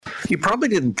You probably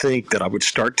didn't think that I would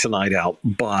start tonight out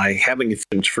by having a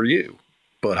things for you,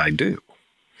 but I do.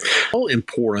 How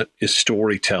important is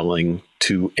storytelling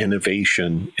to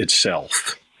innovation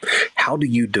itself? How do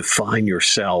you define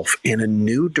yourself in a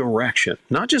new direction,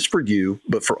 not just for you,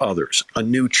 but for others? A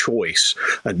new choice,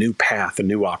 a new path, a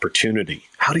new opportunity.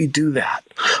 How do you do that?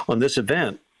 On this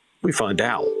event, we find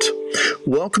out.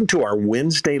 Welcome to our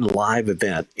Wednesday live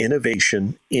event,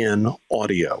 Innovation in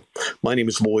Audio. My name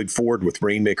is Lloyd Ford with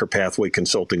Rainmaker Pathway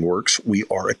Consulting Works. We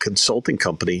are a consulting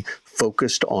company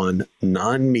focused on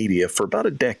non-media for about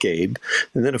a decade.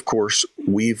 And then, of course,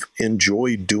 we've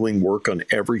enjoyed doing work on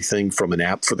everything from an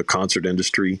app for the concert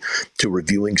industry to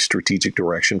reviewing strategic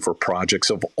direction for projects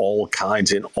of all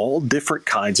kinds in all different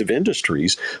kinds of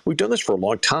industries. We've done this for a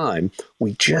long time.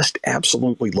 We just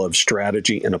absolutely love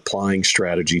strategy and applying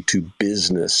strategy to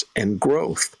business and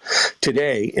growth.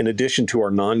 Today, in addition to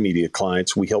our non-media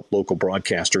clients, we help local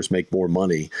broadcasters make more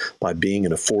money by being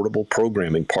an affordable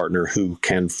programming partner who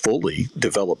can fully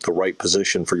develop the right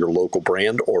position for your local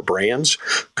brand or brands,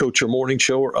 coach your morning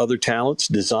show or other talents,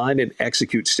 design and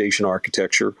execute station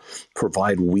architecture,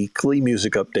 provide weekly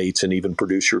music updates, and even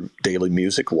produce your daily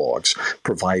music logs,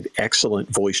 provide excellent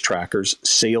voice trackers,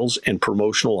 sales and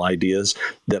promotional ideas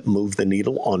that move the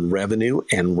needle on revenue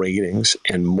and ratings,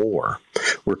 and more.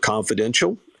 We're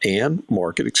confidential and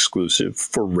market exclusive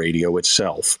for radio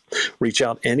itself. Reach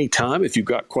out anytime if you've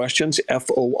got questions,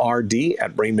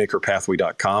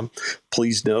 FORD@rainmakerpathway.com.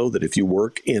 Please know that if you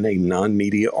work in a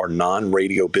non-media or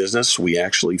non-radio business, we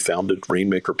actually founded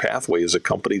Rainmaker Pathway as a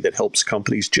company that helps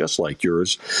companies just like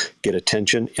yours get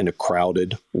attention in a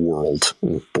crowded world.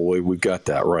 Boy, we've got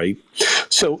that right.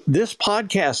 So this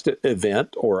podcast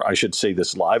event, or I should say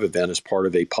this live event, is part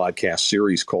of a podcast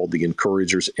series called the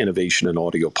Encouragers Innovation in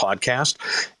Audio Podcast,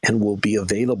 and will be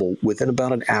available within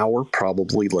about an hour,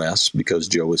 probably less, because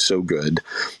Joe is so good,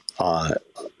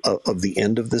 of the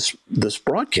end of this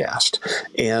broadcast.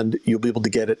 And you'll be able to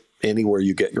get it anywhere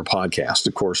you get your podcast.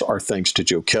 Of course, our thanks to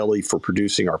Joe Kelly for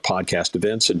producing our podcast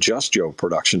events and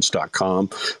JustJoeProductions.com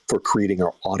for creating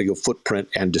our audio footprint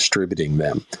and distributing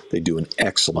them. They do an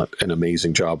excellent and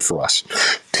amazing job for us.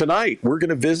 Tonight, we're going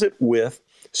to visit with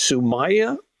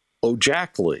Sumaya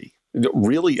Ojakli.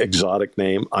 Really exotic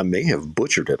name. I may have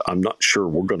butchered it. I'm not sure.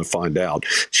 We're going to find out.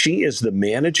 She is the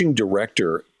managing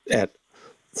director at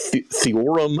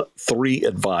Theorem 3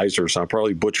 Advisors. I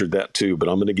probably butchered that too, but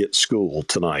I'm going to get schooled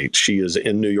tonight. She is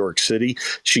in New York City.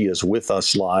 She is with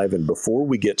us live. And before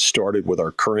we get started with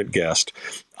our current guest,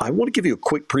 I want to give you a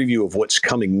quick preview of what's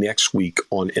coming next week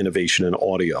on Innovation in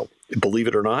Audio. Believe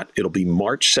it or not, it'll be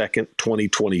March 2nd,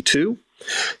 2022.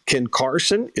 Ken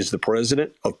Carson is the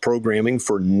president of programming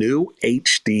for New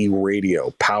HD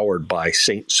Radio, powered by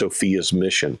St. Sophia's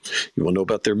Mission. You will know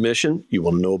about their mission. You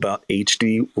will know about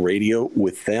HD Radio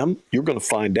with them. You're going to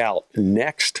find out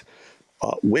next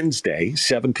Wednesday,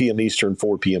 7 p.m. Eastern,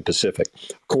 4 p.m. Pacific.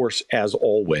 Of course, as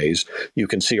always, you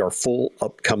can see our full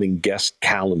upcoming guest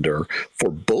calendar for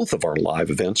both of our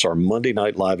live events, our Monday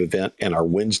night live event and our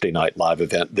Wednesday night live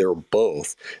event. They're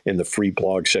both in the free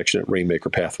blog section at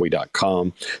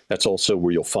rainmakerpathway.com. That's also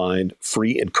where you'll find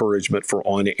free encouragement for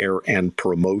on-air and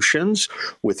promotions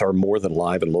with our More Than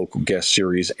Live and Local Guest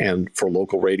series. And for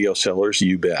local radio sellers,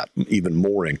 you bet, even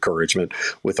more encouragement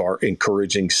with our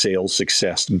Encouraging Sales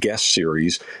Success guest series,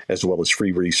 as well as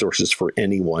free resources for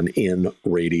anyone in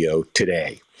radio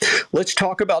today. Let's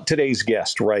talk about today's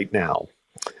guest right now.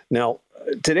 Now,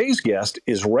 today's guest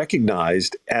is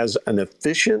recognized as an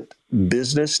efficient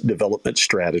business development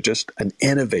strategist, an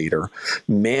innovator,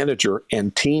 manager,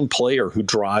 and team player who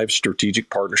drives strategic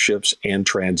partnerships and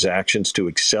transactions to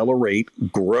accelerate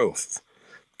growth.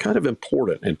 Kind of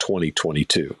important in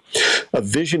 2022. A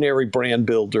visionary brand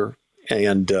builder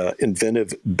and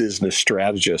inventive business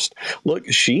strategist.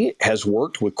 Look, she has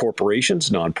worked with corporations,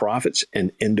 nonprofits,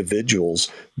 and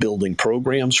individuals building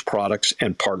programs, products,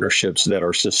 and partnerships that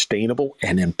are sustainable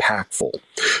and impactful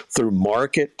through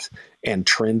market and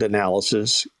trend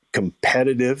analysis,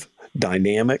 competitive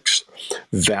dynamics,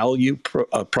 value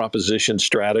proposition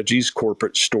strategies,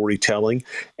 corporate storytelling,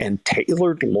 and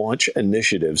tailored launch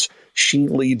initiatives. She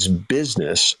leads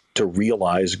business to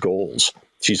realize goals.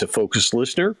 She's a focused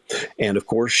listener, and of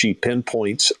course, she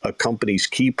pinpoints a company's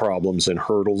key problems and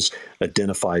hurdles,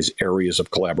 identifies areas of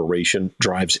collaboration,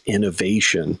 drives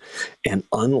innovation, and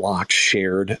unlocks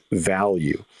shared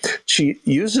value. She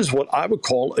uses what I would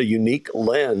call a unique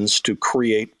lens to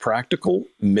create practical,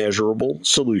 measurable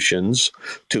solutions,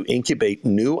 to incubate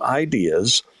new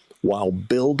ideas, while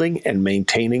building and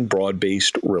maintaining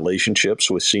broad-based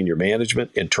relationships with senior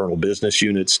management, internal business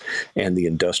units, and the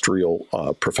industrial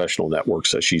professional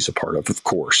networks that she's a part of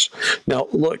course. Now,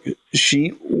 look,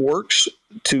 she works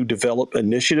to develop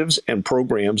initiatives and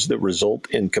programs that result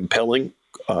in compelling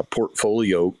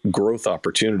portfolio growth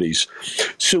opportunities.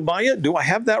 Sumaya, do I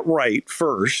have that right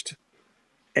first?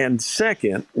 And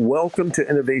second, welcome to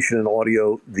Innovation in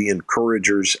Audio, the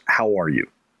Encouragers. How are you?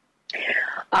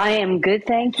 I am good,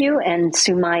 thank you. And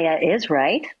Sumaya is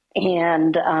right.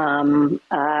 And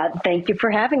thank you for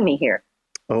having me here.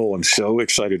 Oh, I'm so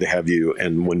excited to have you.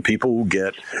 And when people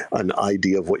get an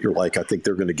idea of what you're like, I think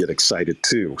they're going to get excited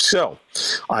too. So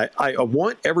I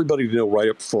want everybody to know right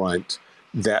up front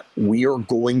that we are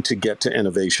going to get to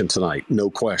innovation tonight, no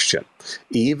question.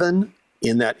 Even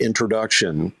in that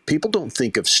introduction, people don't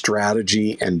think of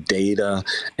strategy and data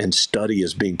and study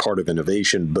as being part of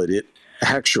innovation, but it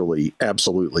actually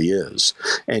absolutely is.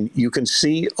 And you can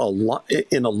see a lot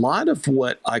in a lot of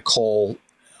what I call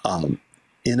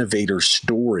innovator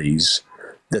stories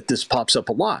that this pops up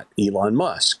a lot. Elon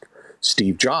Musk,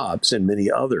 Steve Jobs, and many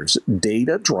others.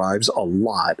 Data drives a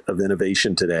lot of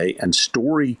innovation today, and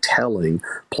storytelling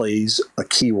plays a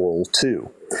key role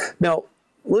too. Now,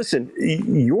 listen,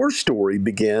 your story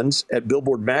begins at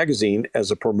Billboard Magazine as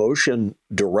a promotion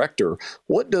director.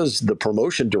 What does the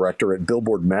promotion director at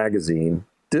Billboard Magazine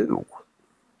do?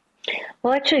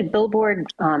 Well, actually,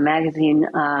 Billboard Magazine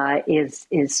is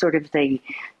sort of the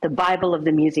Bible of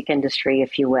the music industry,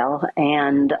 if you will,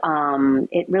 and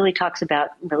it really talks about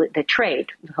the trade,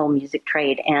 the whole music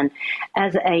trade. And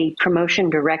as a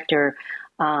promotion director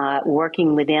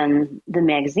working within the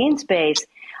magazine space,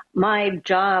 my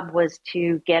job was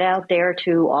to get out there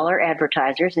to all our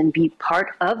advertisers and be part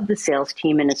of the sales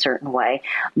team in a certain way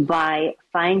by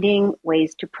finding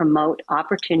ways to promote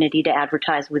opportunity to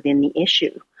advertise within the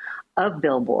issue of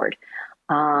Billboard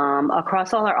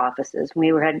across all our offices. We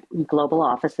had global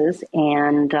offices,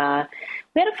 and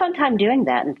we had a fun time doing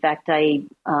that. In fact, I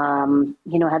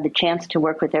had the chance to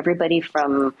work with everybody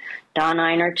from Don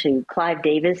Iiner to Clive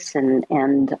Davis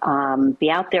and be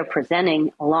out there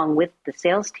presenting along with the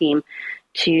sales team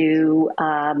to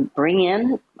bring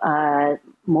in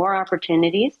more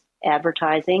opportunities,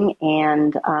 advertising,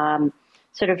 and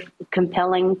sort of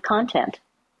compelling content.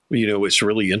 You know, it's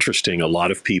really interesting. A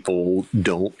lot of people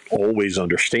don't always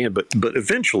understand, but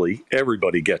eventually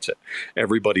everybody gets it.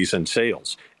 Everybody's in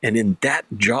sales. And in that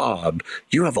job,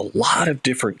 you have a lot of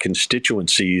different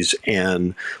constituencies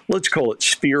and let's call it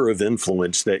sphere of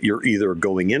influence that you're either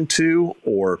going into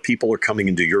or people are coming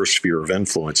into your sphere of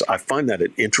influence. I find that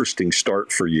an interesting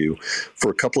start for you for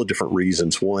a couple of different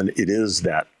reasons. One, it is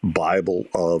that Bible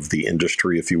of the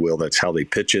industry, if you will. That's how they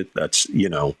pitch it. That's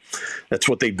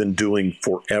what they've been doing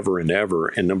forever and ever.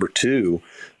 And number two,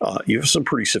 you have some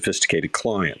pretty sophisticated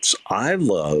clients. I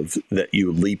love that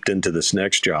you leaped into this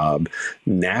next job,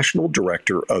 National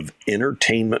Director of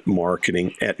Entertainment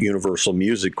Marketing at Universal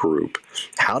Music Group.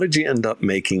 How did you end up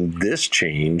making this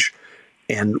change?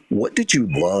 And what did you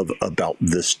love about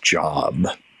this job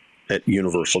at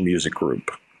Universal Music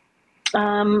Group?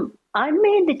 I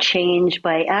made the change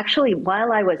by actually,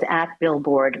 while I was at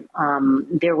Billboard,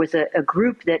 there was a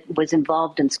group that was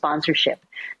involved in sponsorship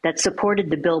that supported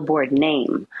the Billboard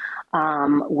name,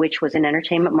 which was an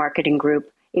entertainment marketing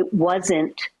group. It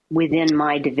wasn't within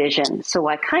my division. So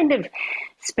I kind of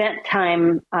spent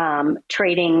time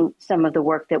trading some of the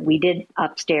work that we did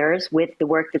upstairs with the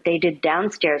work that they did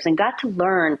downstairs and got to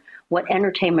learn what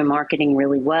entertainment marketing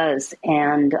really was.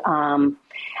 And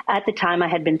at the time I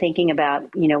had been thinking about,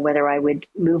 whether I would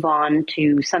move on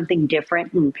to something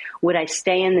different and would I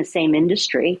stay in the same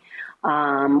industry?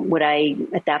 Would I,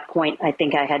 at that point, I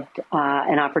think I had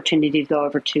an opportunity to go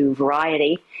over to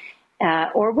Variety,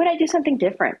 or would I do something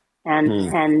different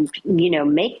and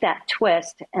make that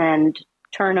twist and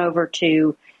turn over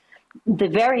to the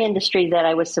very industry that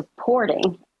I was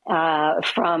supporting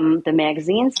from the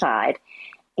magazine side.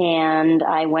 And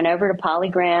I went over to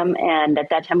Polygram, and at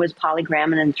that time it was Polygram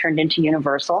and then turned into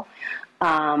Universal.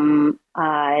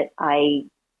 I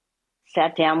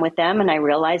sat down with them and I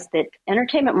realized that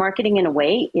entertainment marketing in a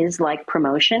way is like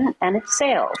promotion and it's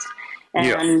sales.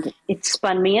 And it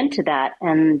spun me into that.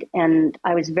 And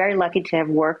I was very lucky to have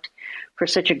worked for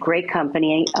such a great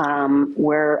company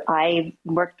where I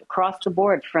worked across the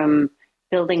board from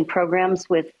building programs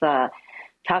with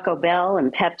Taco Bell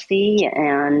and Pepsi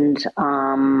and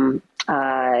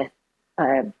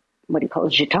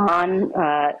Giton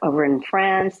over in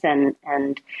France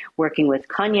and working with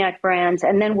cognac brands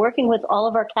and then working with all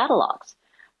of our catalogs,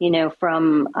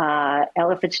 from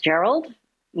Ella Fitzgerald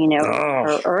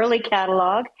her early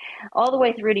catalog, all the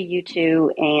way through to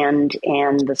U2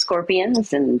 and the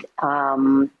Scorpions and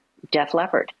Def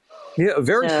Leppard. Yeah, a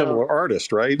very similar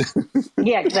artist, right?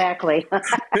 Yeah, exactly.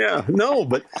 Yeah, no,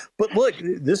 but look,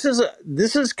 this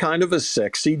is kind of a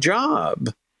sexy job.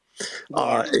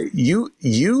 Yeah.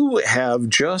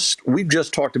 We've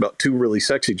just talked about two really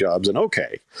sexy jobs, and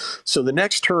okay, so the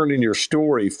next turn in your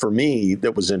story for me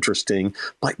that was interesting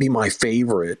might be my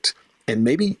favorite, and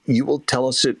maybe you will tell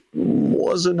us it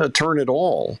wasn't a turn at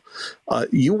all.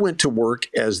 You went to work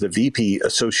as the VP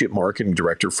Associate Marketing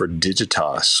Director for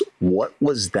Digitas. What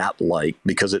was that like?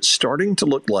 Because it's starting to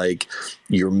look like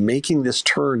you're making this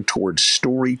turn towards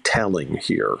storytelling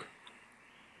here.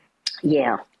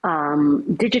 Yeah.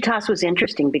 Digitas was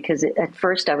interesting because at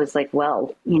first I was like,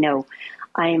 well,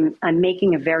 I'm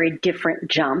making a very different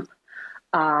jump.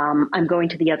 I'm going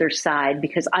to the other side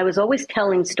because I was always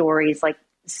telling stories, like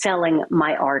selling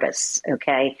my artists.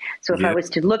 Okay. So if I was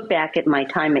to look back at my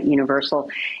time at Universal,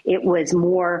 it was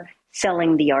more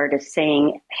selling the artist,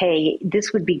 saying, hey,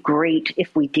 this would be great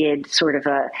if we did sort of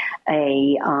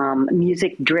a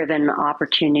music driven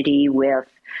opportunity with,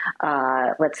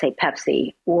 let's say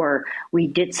Pepsi, or we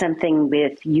did something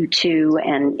with U2,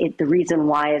 and the reason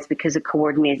why is because it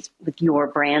coordinates with your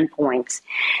brand points.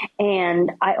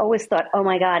 And I always thought, oh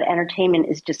my God, entertainment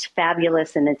is just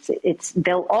fabulous, and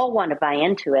they'll all want to buy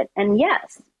into it. And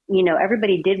yes,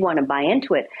 everybody did want to buy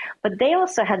into it, but they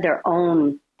also had their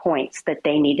own points that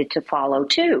they needed to follow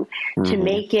too, to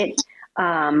make it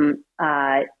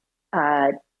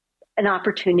an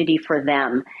opportunity for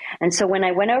them. And so when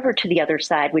I went over to the other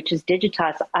side, which is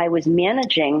Digitas, I was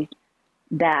managing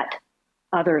that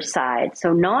other side.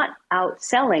 So not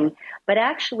outselling, but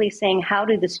actually saying, how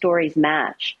do the stories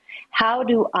match? How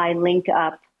do I link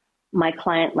up my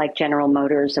client like General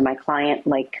Motors or my client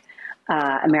like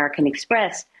American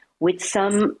Express with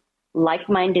some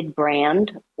like-minded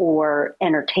brand or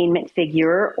entertainment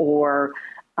figure or,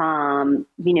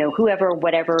 whoever,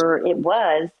 whatever it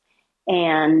was,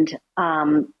 and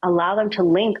allow them to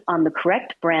link on the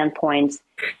correct brand points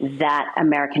that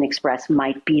American Express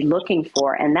might be looking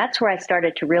for. And that's where I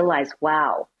started to realize,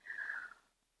 wow,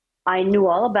 I knew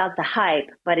all about the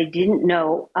hype, but I didn't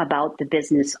know about the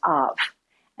business of.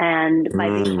 And by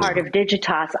being part of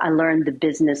Digitas, I learned the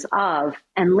business of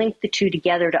and linked the two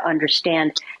together to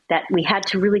understand that we had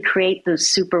to really create those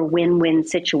super win-win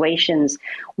situations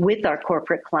with our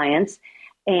corporate clients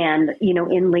and,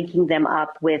 in linking them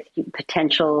up with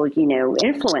potential,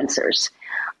 influencers.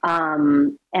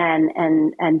 And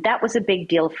that was a big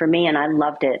deal for me, and I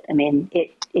loved it. I mean,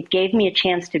 it gave me a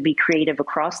chance to be creative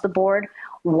across the board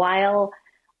while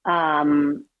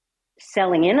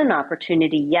selling in an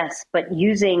opportunity, yes, but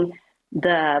using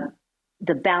the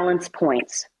balance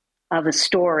points of a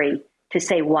story to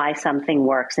say why something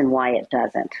works and why it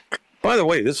doesn't. By the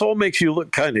way, this all makes you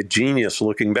look kind of genius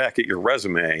looking back at your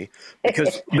resume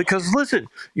because listen,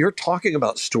 you're talking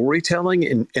about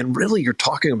storytelling and really you're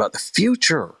talking about the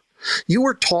future. You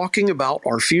were talking about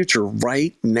our future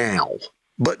right now,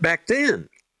 but back then.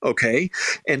 Okay.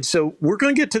 And so we're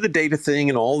going to get to the data thing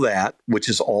and all that, which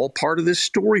is all part of this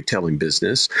storytelling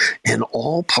business and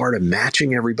all part of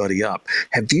matching everybody up.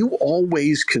 Have you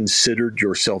always considered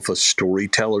yourself a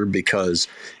storyteller? Because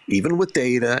even with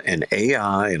data and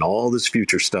AI and all this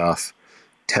future stuff,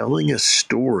 telling a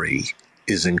story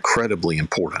is incredibly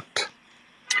important.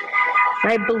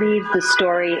 I believe the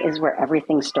story is where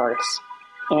everything starts.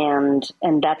 And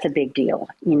that's a big deal.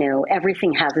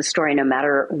 Everything has a story, no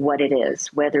matter what it is,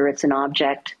 whether it's an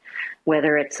object,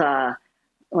 whether it's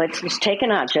let's just take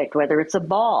an object, whether it's a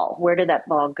ball. Where did that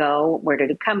ball go? Where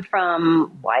did it come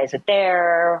from? Why is it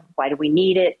there? Why do we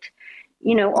need it?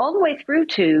 All the way through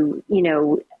to,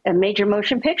 a major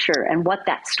motion picture and what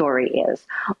that story is,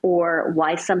 or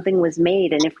why something was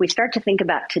made. And if we start to think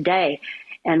about today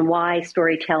and why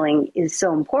storytelling is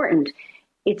so important,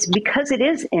 it's because it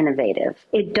is innovative.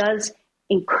 It does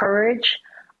encourage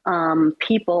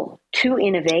people to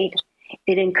innovate.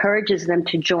 It encourages them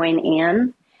to join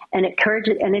in, and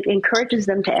it encourages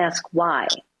them to ask why.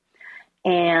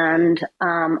 And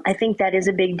I think that is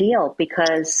a big deal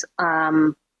because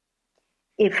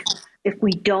if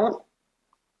we don't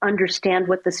understand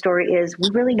what the story is, we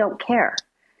really don't care.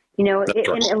 In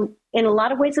a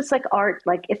lot of ways, it's like art.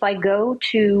 Like if I go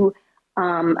to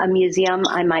a museum,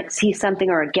 I might see something,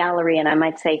 or a gallery, and I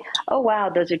might say, oh, wow,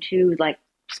 those are two like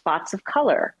spots of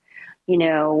color.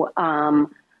 Why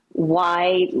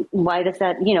does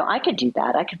that, I could do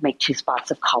that. I could make two spots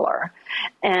of color.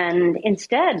 And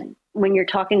instead, when you're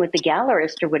talking with the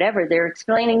gallerist or whatever, they're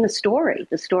explaining the story.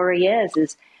 The story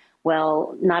is,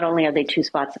 well, not only are they two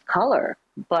spots of color,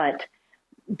 but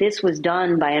this was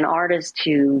done by an artist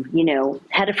who,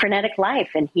 had a frenetic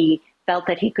life, and he felt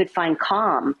that he could find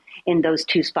calm in those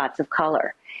two spots of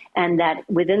color. And that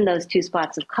within those two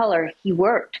spots of color, he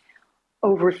worked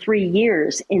over 3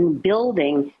 years in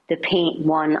building the paint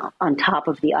one on top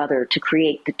of the other to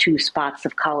create the two spots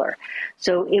of color.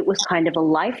 So it was kind of a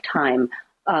lifetime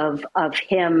of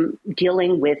him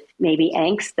dealing with maybe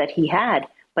angst that he had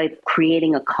by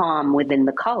creating a calm within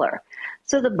the color.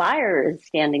 So the buyer is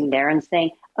standing there and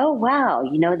saying, oh, wow,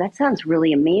 that sounds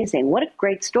really amazing. What a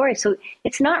great story. So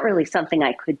it's not really something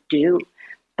I could do,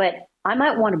 but I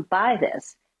might want to buy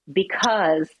this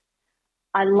because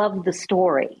I love the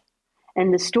story.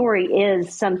 And the story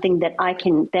is something that I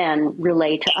can then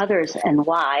relay to others and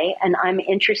why. And I'm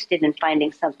interested in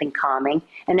finding something calming.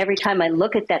 And every time I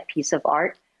look at that piece of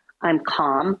art, I'm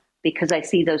calm because I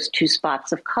see those two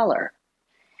spots of color.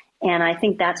 And I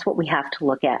think that's what we have to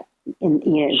look at in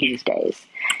these days.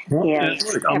 Well,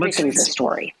 everything's a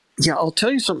story. Yeah, I'll tell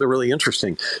you something really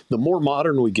interesting. The more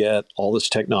modern we get, all this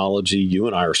technology, you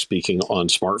and I are speaking on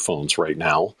smartphones right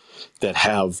now that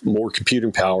have more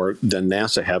computing power than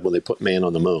NASA had when they put man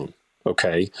on the moon.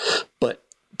 Okay. But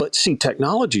see,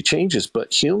 technology changes,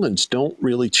 but humans don't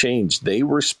really change. They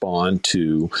respond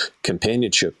to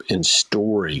companionship and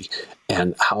story.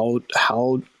 And how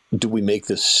do we make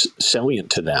this salient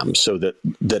to them so that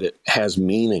it has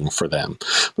meaning for them?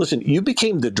 Listen, you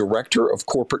became the director of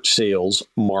corporate sales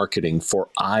marketing for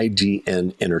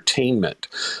IGN Entertainment.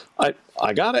 I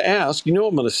got to ask, I'm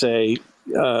going to say,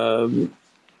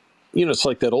 it's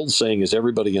like that old saying, is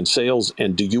everybody in sales?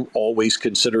 And do you always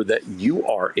consider that you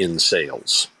are in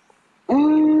sales?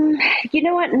 You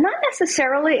know what? Not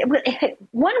necessarily.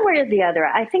 One way or the other.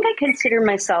 I think I consider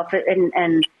myself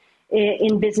in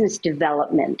business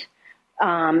development.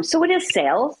 So it is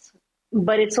sales,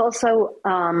 but it's also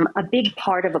a big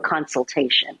part of a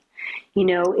consultation.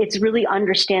 It's really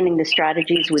understanding the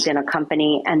strategies within a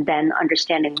company and then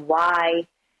understanding why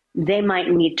they might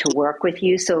need to work with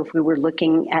you. So if we were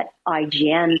looking at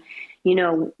IGN,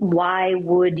 why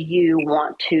would you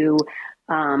want to,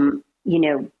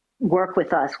 work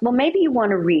with us? Well, maybe you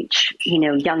want to reach,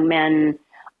 young men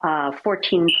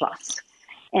 14 plus.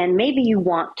 And maybe you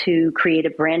want to create a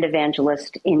brand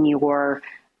evangelist in your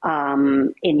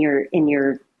sort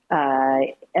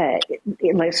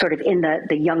of in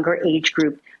the younger age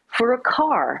group for a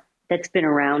car that's been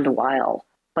around a while,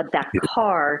 but that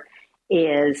car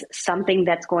is something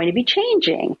that's going to be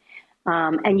changing,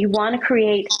 and you want to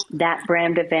create that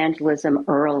brand evangelism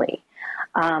early.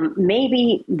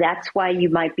 Maybe that's why you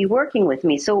might be working with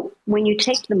me. So when you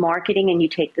take the marketing and you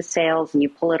take the sales and you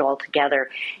pull it all together,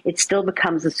 it still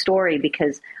becomes a story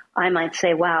because I might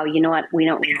say, wow, you know what? We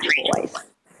don't reach boys,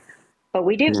 but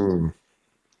we do.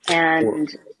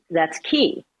 And that's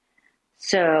key.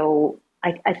 So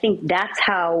I think that's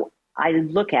how I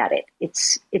look at it.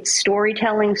 It's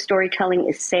storytelling. Storytelling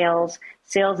is sales.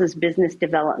 Sales is business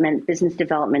development. Business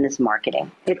development is marketing.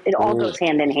 It all goes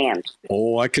hand in hand.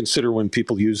 Oh, I consider when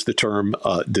people use the term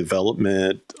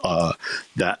development,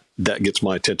 that gets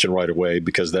my attention right away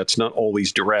because that's not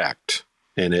always direct.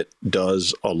 And it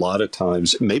does a lot of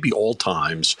times, maybe all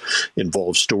times,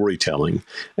 involve storytelling.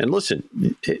 And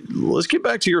listen, let's get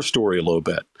back to your story a little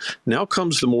bit. Now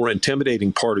comes the more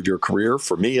intimidating part of your career,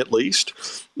 for me at least.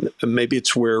 Maybe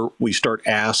it's where we start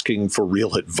asking for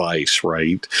real advice,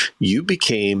 right? You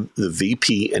became the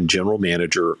VP and general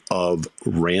manager of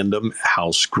Random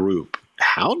House Group.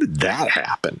 How did that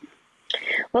happen?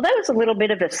 Well, that was a little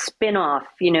bit of a spin-off,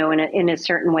 in a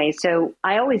certain way. So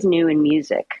I always knew in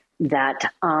music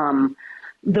that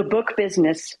the book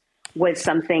business was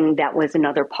something that was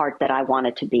another part that I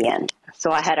wanted to be in. So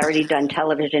I had already done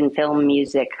television, film,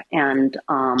 music, and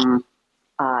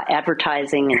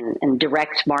advertising and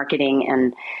direct marketing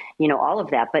and, all of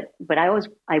that. But I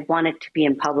wanted to be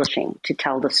in publishing to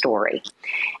tell the story.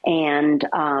 And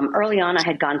early on, I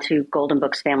had gone to Golden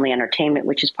Books Family Entertainment,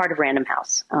 which is part of Random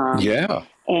House.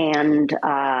 And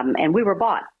we were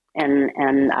bought.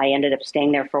 And I ended up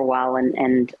staying there for a while.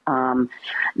 And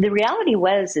the reality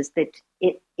is that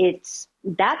it's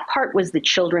that part was the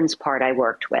children's part I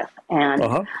worked with.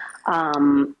 And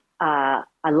I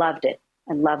loved it.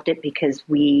 I loved it because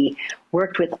we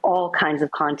worked with all kinds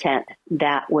of content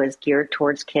that was geared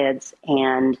towards kids.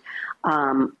 And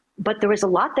but there was a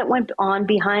lot that went on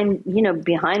behind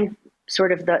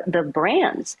sort of the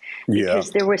brands,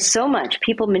 because there was so much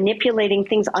people manipulating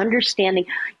things, understanding,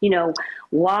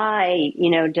 why,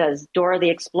 does Dora the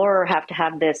Explorer have to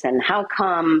have this, and how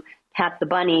come Pat the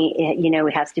Bunny,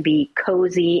 it has to be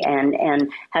cozy and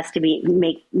has to be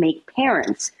make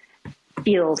parents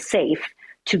feel safe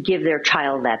to give their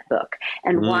child that book?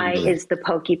 And why is the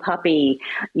Pokey Puppy,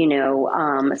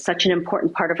 such an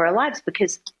important part of our lives?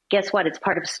 Because guess what? It's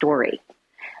part of a story.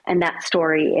 And that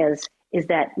story is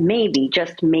that maybe,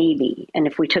 just maybe, and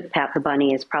if we took Pat the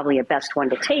Bunny as probably a best one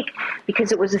to take,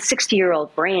 because it was a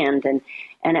 60-year-old brand.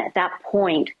 And at that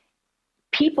point,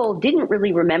 people didn't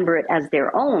really remember it as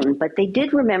their own, but they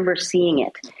did remember seeing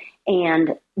it.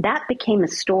 And that became a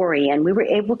story. And we were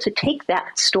able to take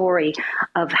that story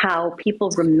of how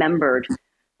people remembered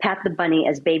Pat the Bunny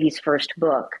as baby's first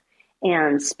book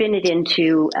and spin it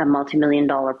into a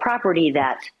multi-million-dollar property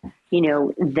that,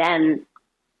 then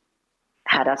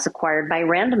had us acquired by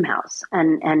Random House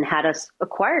and had us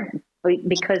acquired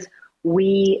because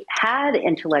we had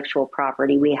intellectual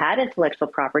property. We had intellectual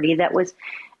property that was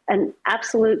an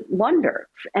absolute wonder.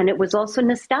 And it was also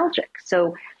nostalgic.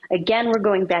 So again, we're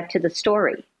going back to the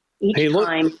story. Each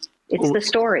time it's the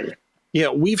story. Yeah,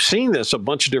 we've seen this a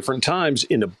bunch of different times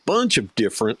in a bunch of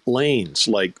different lanes,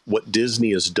 like what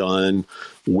Disney has done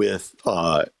with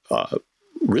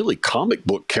really comic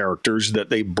book characters that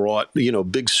they brought,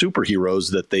 big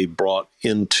superheroes that they brought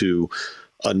into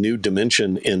a new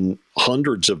dimension in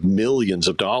hundreds of millions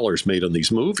of dollars made on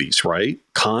these movies, right?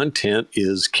 Content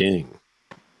is king,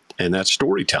 and that's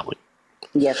storytelling.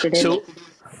 Yes, it is.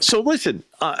 So listen,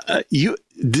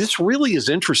 this really is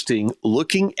interesting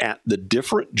looking at the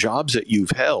different jobs that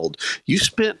you've held. You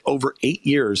spent over 8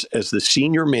 years as the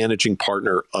senior managing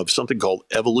partner of something called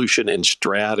Evolution and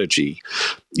Strategy.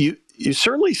 You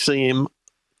certainly seem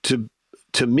to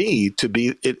me to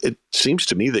be, it seems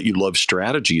to me that you love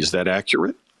strategy. Is that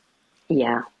accurate?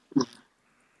 Yeah.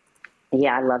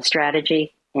 Yeah, I love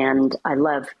strategy and I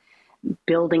love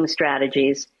building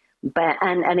strategies. But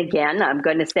and again, I'm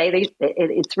going to say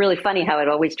it's really funny how it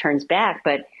always turns back,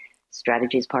 but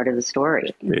strategy is part of the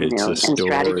story. It's a story. And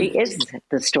strategy is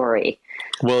the story.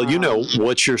 Well,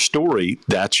 what's your story?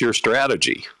 That's your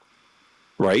strategy,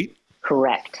 right?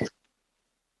 Correct.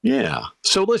 Yeah.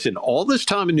 So listen, all this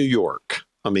time in New York,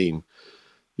 I mean,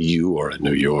 you are a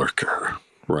New Yorker,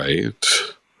 right?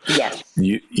 Yes.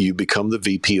 You become the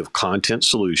VP of Content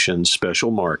Solutions, Special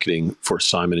Marketing for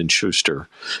Simon & Schuster.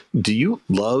 Do you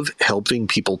love helping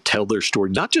people tell their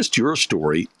story? Not just your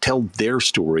story, tell their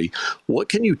story. What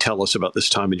can you tell us about this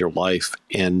time in your life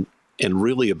and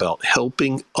really about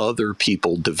helping other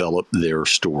people develop their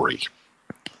story?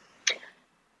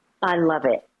 I love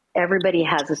it. Everybody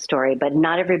has a story, but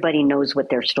not everybody knows what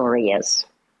their story is.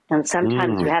 And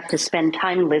sometimes you have to spend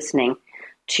time listening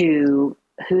to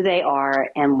who they are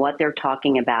and what they're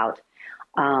talking about.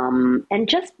 And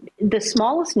just the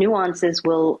smallest nuances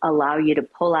will allow you to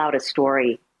pull out a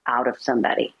story out of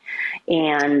somebody.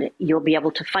 And you'll be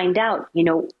able to find out,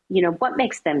 what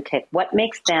makes them tick, what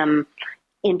makes them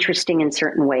interesting in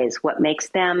certain ways, what makes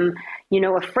them,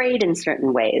 afraid in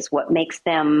certain ways, what makes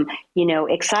them,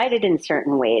 excited in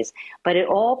certain ways. But it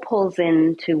all pulls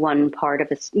into one part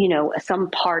of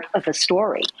some part of a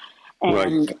story.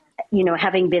 And, right.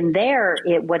 Having been there,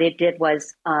 what it did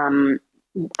was I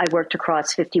worked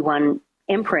across 51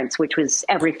 imprints, which was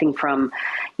everything from,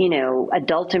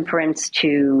 adult imprints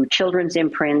to children's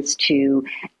imprints to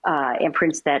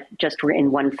imprints that just were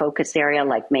in one focus area,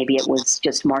 like maybe it was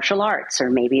just martial arts or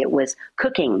maybe it was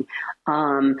cooking.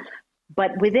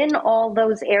 But within all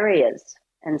those areas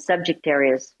and subject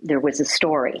areas, there was a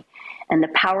story. And the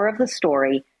power of the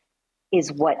story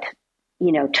is what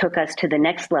took us to the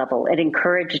next level. It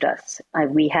encouraged us.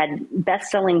 We had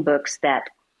best-selling books that,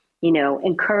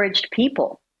 encouraged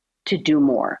people to do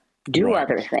more, do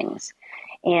other things.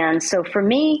 And so for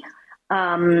me,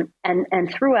 and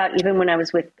throughout, even when I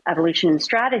was with Evolution and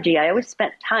Strategy, I always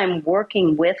spent time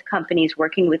working with companies,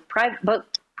 working with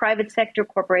private sector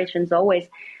corporations, always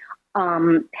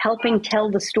helping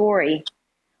tell the story,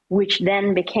 which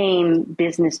then became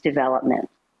business development.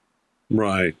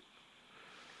 Right.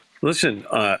 Listen,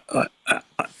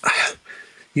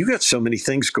 you got so many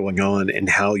things going on and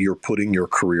how you're putting your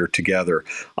career together.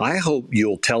 I hope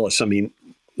you'll tell us. I mean,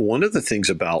 one of the things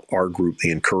about our group, the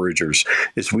Encouragers,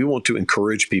 is we want to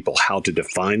encourage people how to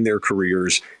define their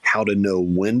careers, how to know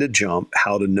when to jump,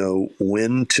 how to know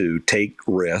when to take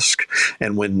risk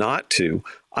and when not to.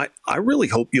 I really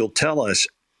hope you'll tell us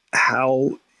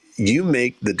how you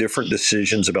make the different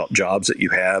decisions about jobs that you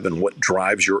have and what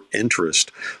drives your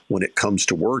interest when it comes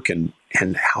to work, and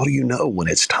how do you know when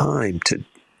it's time to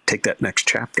take that next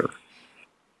chapter?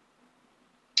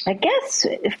 I guess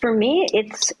for me,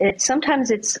 it's sometimes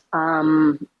it's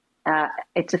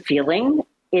a feeling.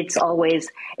 It's always,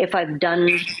 if I've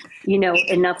done,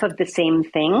 enough of the same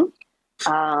thing,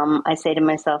 I say to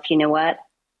myself, you know what?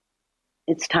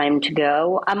 it's time to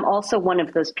go. I'm also one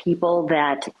of those people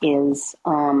that is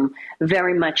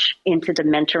very much into the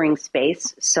mentoring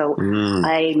space. So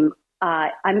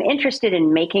I'm interested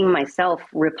in making myself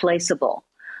replaceable.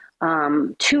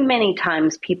 Too many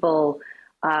times people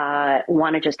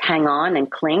want to just hang on and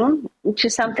cling to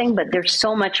something, but there's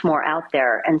so much more out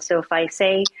there. And so if I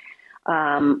say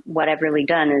what I've really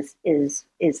done is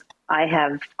I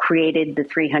have created the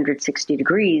 360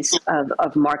 degrees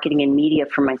of marketing and media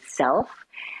for myself,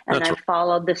 and I've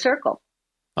followed the circle.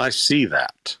 I see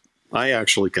that. I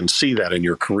actually can see that in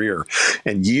your career.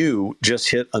 And you just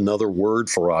hit another word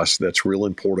for us that's real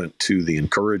important to the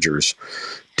encouragers.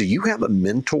 Do you have a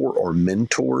mentor or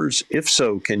mentors? If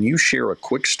so, can you share a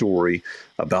quick story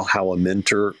about how a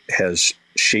mentor has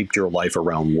shaped your life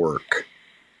around work?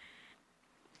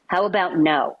 How about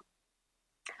no?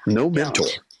 No mentor.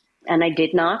 And I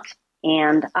did not.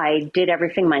 And I did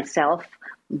everything myself,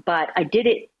 but I did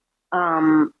it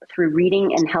through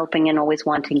reading and helping and always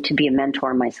wanting to be a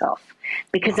mentor myself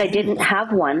because I didn't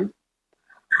have one.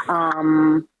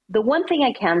 The one thing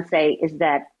I can say is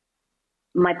that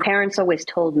my parents always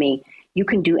told me, you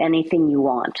can do anything you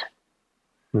want.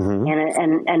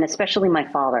 Mm-hmm. And especially my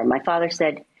father. My father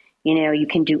said, you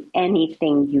can do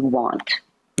anything you want.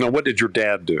 Now, what did your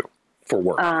dad do for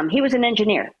work? He was an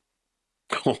engineer.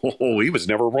 Oh, he was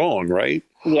never wrong, right?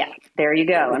 Yeah, there you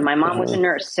go. And my mom was a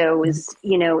nurse. So it was,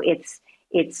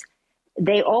 it's,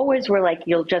 they always were like,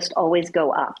 you'll just always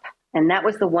go up. And that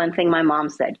was the one thing my mom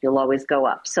said, you'll always go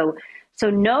up. So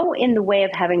no, in the way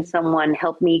of having someone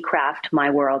help me craft my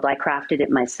world, I crafted it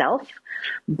myself.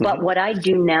 But what I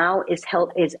do now is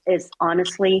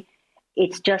honestly,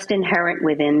 it's just inherent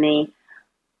within me.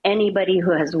 Anybody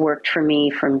who has worked for me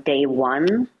from day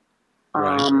one,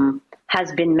 has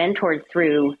been mentored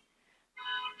through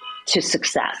to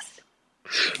success.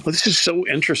 Well, this is so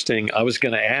interesting. I was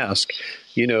going to ask,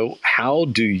 how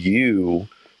do you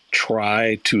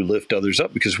try to lift others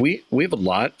up? Because we have a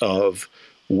lot of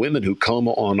women who come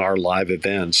on our live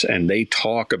events and they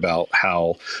talk about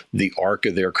how the arc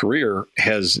of their career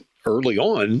has early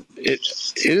on, it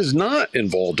is not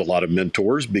involved a lot of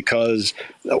mentors because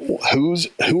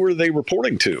who are they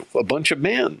reporting to? A bunch of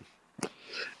men.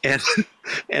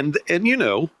 And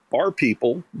our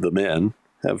people, the men,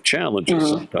 have challenges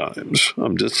sometimes.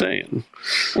 I'm just saying.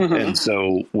 And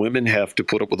so women have to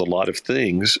put up with a lot of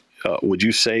things. Would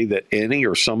you say that any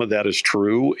or some of that is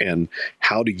true? And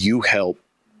how do you help,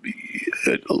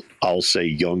 I'll say,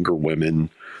 younger women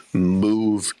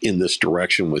move in this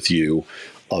direction with you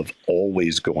of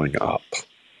always going up?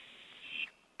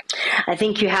 I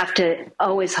think you have to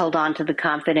always hold on to the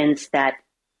confidence that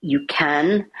you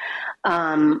can.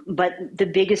 But the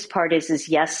biggest part is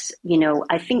yes,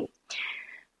 I think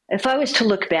if I was to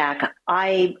look back,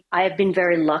 I have been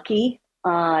very lucky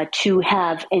to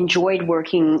have enjoyed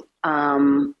working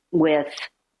with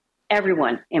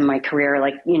everyone in my career,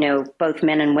 like, both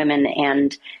men and women,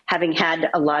 and having had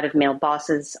a lot of male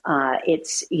bosses,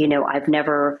 it's, I've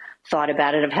never thought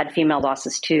about it. I've had female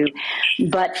bosses too.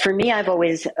 But for me, I've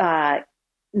always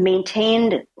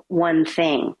maintained one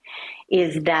thing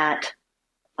is that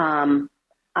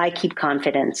I keep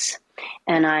confidence,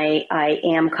 and I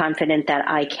am confident that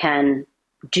I can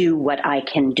do what I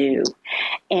can do.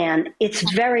 And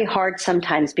it's very hard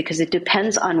sometimes because it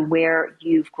depends on where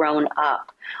you've grown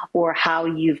up or how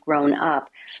you've grown up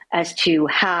as to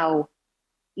how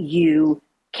you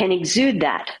can exude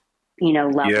that,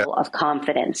 level of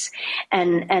confidence.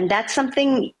 And that's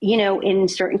something, in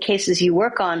certain cases you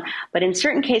work on, but in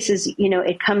certain cases,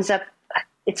 it comes up.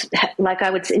 It's like I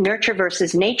would say nurture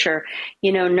versus nature,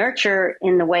 nurture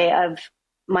in the way of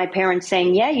my parents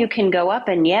saying, yeah, you can go up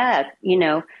and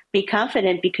be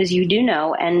confident because you do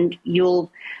know, and you'll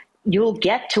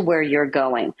get to where you're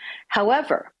going.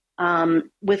 However,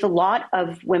 with a lot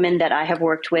of women that I have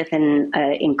worked with and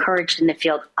encouraged in the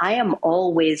field, I am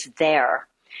always there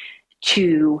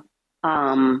to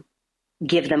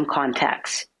give them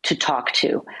contacts to talk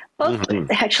to. Both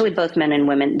men and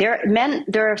women. There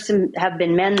have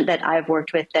been men that I've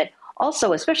worked with that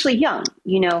also, especially young,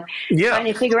 trying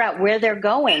to figure out where they're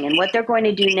going and what they're going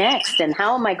to do next and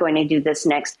how am I going to do this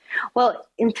next? Well,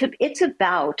 it's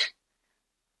about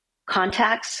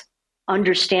contacts,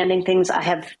 understanding things. I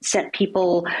have sent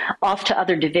people off to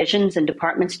other divisions and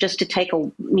departments just to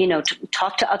to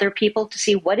talk to other people to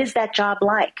see what is that job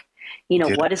like?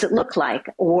 What does it look like?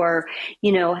 Or,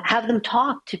 have them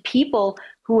talk to people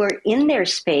who are in their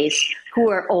space, who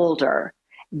are older,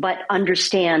 but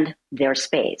understand their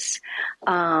space.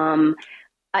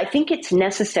 I think it's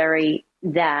necessary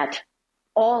that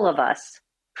all of us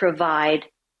provide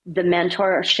the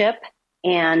mentorship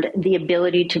and the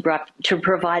ability to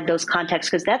provide those contexts,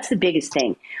 because that's the biggest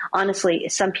thing. Honestly,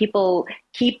 some people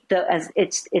keep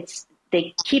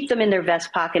they keep them in their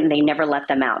vest pocket and they never let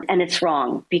them out, and it's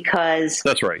wrong, because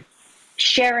That's right.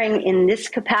 sharing in this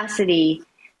capacity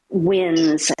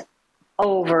wins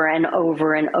over and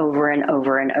over and over and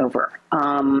over and over.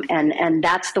 And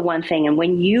that's the one thing. And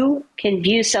when you can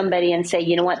view somebody and say,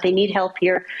 you know what, they need help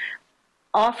here,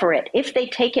 offer it. If they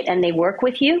take it and they work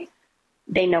with you,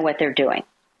 they know what they're doing.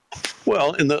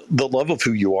 Well, and the love of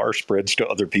who you are spreads to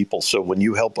other people. So when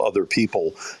you help other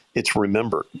people, it's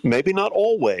remembered. Maybe not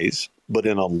always, but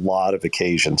in a lot of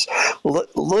occasions.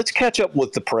 Let's catch up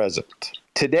with the present.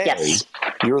 Today, yes.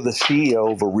 You're the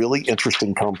CEO of a really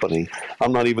interesting company.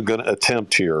 I'm not even going to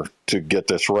attempt here to get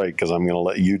this right because I'm going to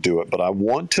let you do it. But I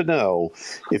want to know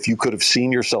if you could have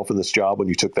seen yourself in this job when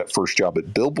you took that first job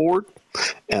at Billboard.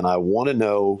 And I want to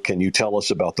know, can you tell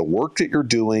us about the work that you're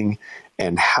doing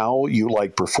and how you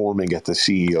like performing at the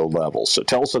CEO level? So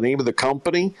tell us the name of the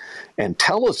company and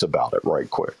tell us about it right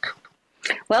quick.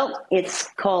 Well, it's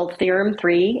called Theorem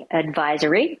 3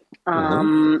 Advisory.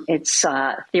 It's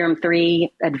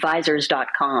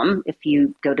theorem3advisors.com if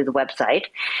you go to the website.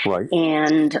 Right.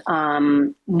 And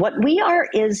what we are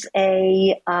is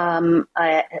a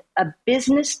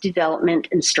business development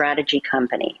and strategy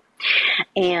company.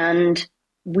 And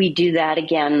we do that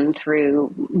again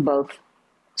through both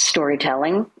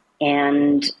storytelling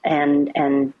and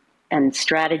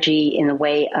strategy in the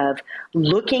way of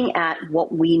looking at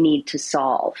what we need to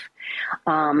solve.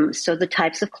 So the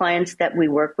types of clients that we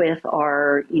work with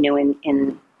are,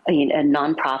 in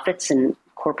nonprofits and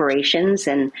corporations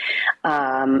and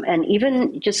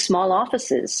even just small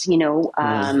offices.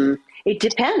 It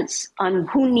depends on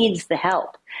who needs the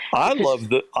help. I love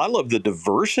the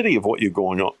diversity of what you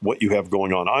have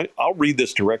going on. I'll read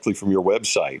this directly from your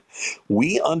website.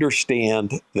 We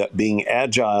understand that being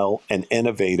agile and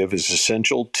innovative is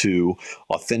essential to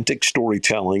authentic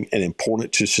storytelling and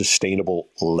important to sustainable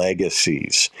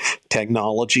legacies.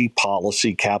 Technology,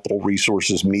 policy, capital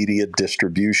resources, media,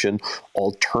 distribution,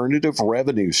 alternative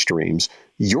revenue streams.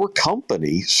 Your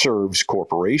company serves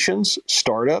corporations,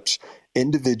 startups,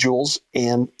 individuals,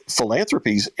 and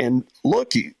philanthropies. And look,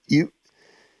 do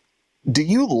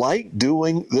you like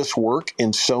doing this work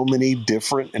in so many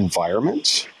different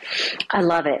environments? I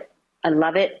love it. I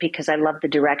love it because I love the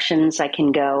directions I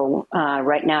can go.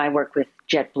 Right now I work with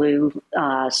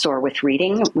JetBlue, Soar with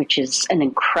Reading, which is an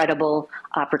incredible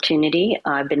opportunity.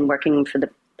 I've been working for the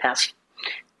past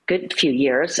good few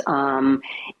years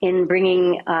in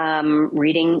bringing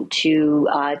reading to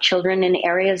children in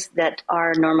areas that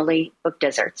are normally book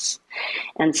deserts.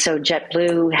 And so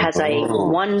JetBlue has a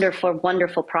wonderful,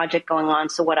 wonderful project going on.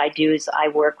 So what I do is I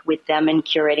work with them in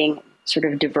curating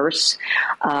sort of diverse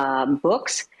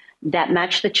books that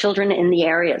match the children in the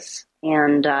areas.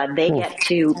 And they get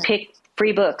to pick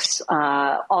free books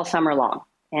all summer long.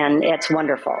 And it's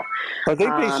wonderful. Are they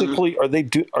basically are they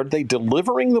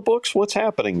delivering the books? What's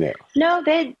happening there? No,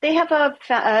 they have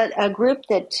a group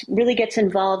that really gets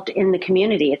involved in the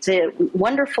community. It's a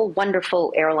wonderful,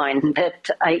 wonderful airline that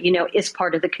is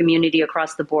part of the community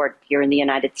across the board here in the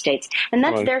United States, and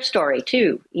that's their story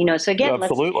too. So again,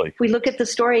 absolutely. If we look at the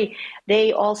story,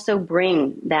 they also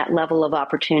bring that level of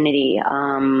opportunity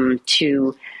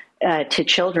to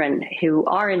children who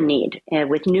are in need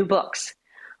with new books.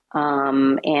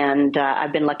 And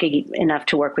I've been lucky enough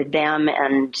to work with them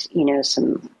and,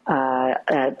 some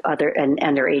other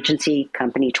and their agency,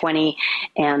 Company 20.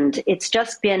 And it's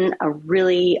just been a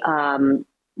really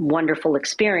wonderful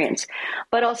experience.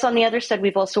 But also on the other side,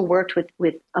 we've also worked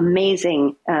with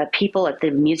amazing people at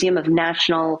the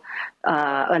National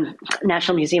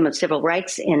Museum of Civil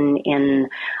Rights in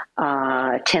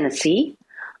Tennessee.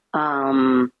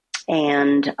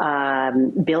 And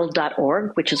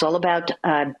build.org, which is all about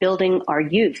building our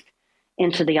youth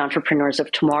into the entrepreneurs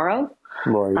of tomorrow.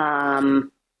 Right.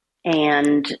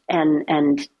 And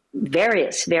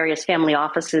various family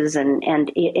offices and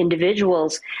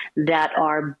individuals that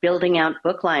are building out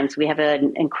book lines. We have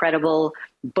an incredible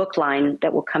book line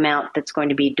that will come out that's going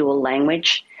to be dual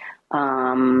language.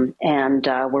 And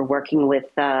we're working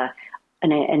with an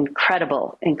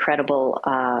incredible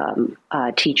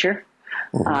teacher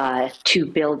to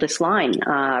build this line,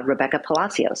 Rebecca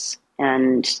Palacios,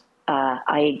 and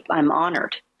I'm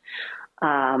honored.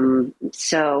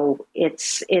 So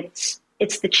it's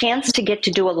the chance to get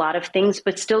to do a lot of things,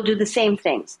 but still do the same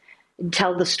things: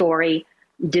 tell the story,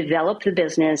 develop the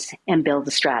business, and build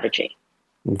the strategy.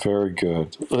 Very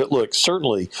good. Look,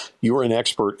 certainly you're an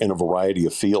expert in a variety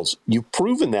of fields. You've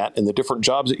proven that in the different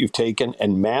jobs that you've taken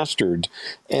and mastered.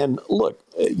 And look,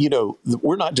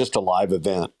 we're not just a live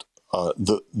event.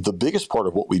 the biggest part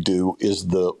of what we do is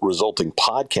the resulting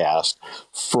podcast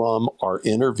from our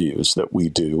interviews that we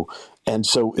do. And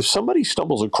so if somebody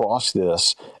stumbles across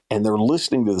this and they're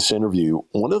listening to this interview,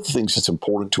 one of the things that's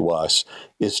important to us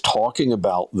is talking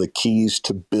about the keys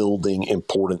to building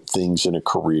important things in a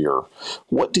career.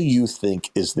 What do you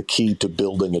think is the key to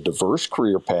building a diverse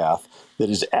career path that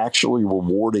is actually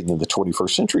rewarding in the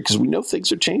 21st century? Because we know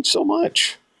things have changed so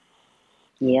much.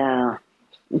 Yeah.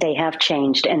 They have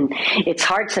changed, and it's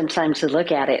hard sometimes to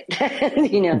look at it,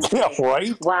 Yeah,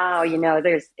 right. Wow,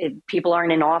 people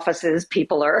aren't in offices.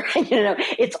 People are,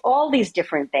 it's all these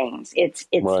different things. I've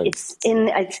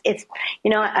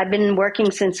been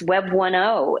working since Web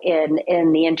 1.0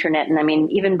 in the internet. And I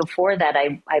mean, even before that,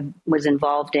 I was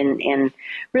involved in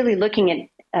really looking at,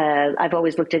 I've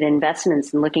always looked at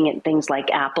investments and looking at things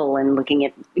like Apple and looking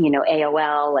at,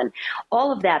 AOL and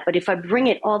all of that. But if I bring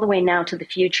it all the way now to the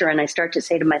future and I start to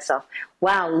say to myself,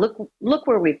 wow, look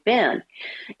where we've been.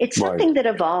 It's something that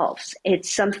evolves. It's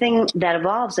something that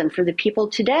evolves. And for the people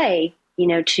today,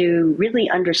 to really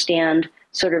understand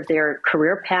sort of their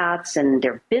career paths and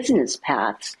their business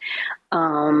paths,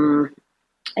 I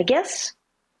guess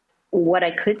what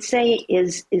I could say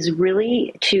is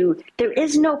really there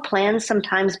is no plan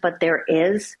sometimes, but there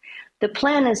is. The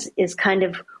plan is kind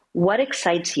of what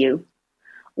excites you,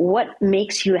 what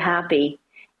makes you happy,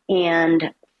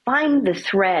 and find the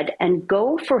thread and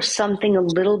go for something a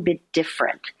little bit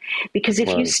different. Because if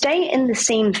you stay in the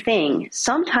same thing,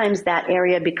 sometimes that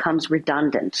area becomes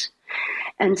redundant.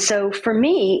 And so for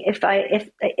me, if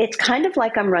it's kind of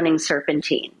like I'm running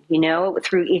Serpentine,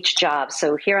 through each job.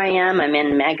 So here I am, I'm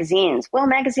in magazines. Well,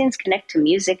 magazines connect to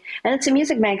music, and it's a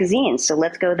music magazine, so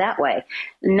let's go that way.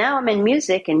 Now I'm in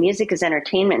music, and music is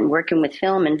entertainment, and working with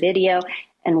film and video.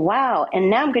 And wow, and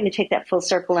now I'm going to take that full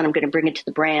circle, and I'm going to bring it to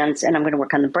the brands, and I'm going to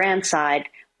work on the brand side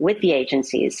with the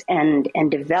agencies and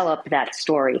develop that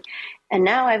story. And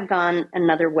now I've gone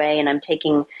another way, and I'm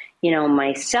taking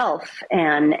myself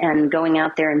and going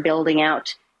out there and building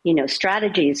out,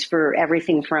 strategies for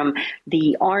everything from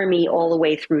the Army all the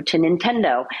way through to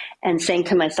Nintendo, and saying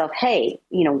to myself, hey,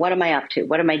 what am I up to?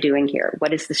 What am I doing here?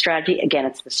 What is the strategy? Again,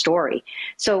 it's the story.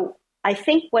 So I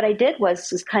think what I did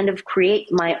was kind of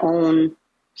create my own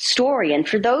story. And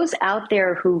for those out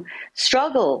there who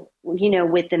struggle,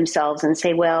 with themselves and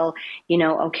say, well,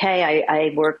 okay,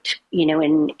 I worked,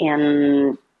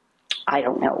 in I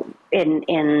don't know,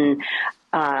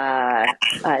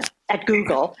 at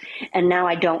Google, and now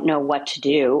I don't know what to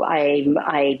do. I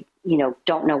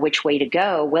don't know which way to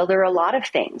go. Well, there are a lot of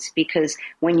things, because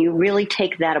when you really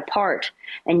take that apart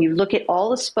and you look at all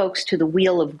the spokes to the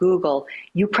wheel of Google,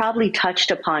 you probably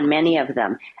touched upon many of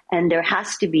them. And there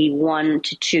has to be 1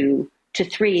 to 2 to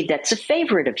 3 that's a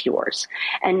favorite of yours.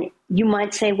 And you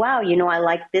might say, wow, I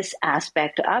like this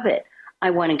aspect of it.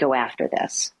 I want to go after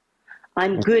this.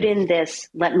 I'm good in this.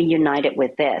 Let me unite it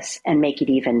with this and make it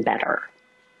even better.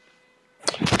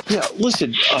 Yeah,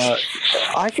 listen,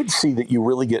 I can see that you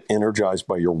really get energized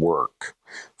by your work.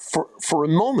 For a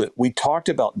moment, we talked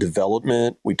about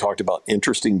development. We talked about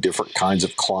interesting different kinds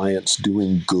of clients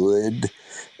doing good.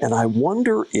 And I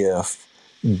wonder if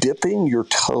dipping your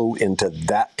toe into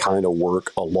that kind of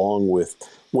work, along with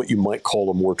what you might call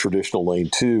a more traditional lane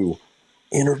too,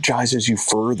 energizes you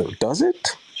further, does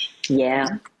it? Yeah.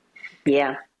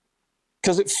 Yeah.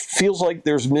 Because it feels like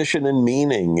there's mission and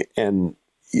meaning. And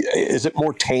is it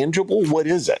more tangible? What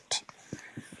is it?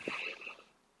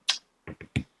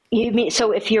 You mean,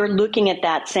 so if you're looking at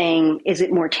that saying, is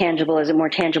it more tangible? Is it more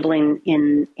tangible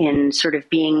in sort of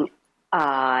being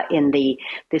in the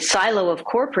silo of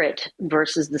corporate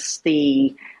versus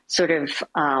the sort of,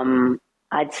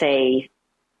 I'd say,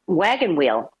 wagon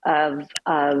wheel of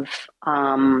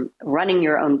running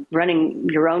your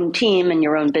own team and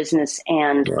your own business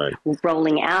and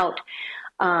rolling out.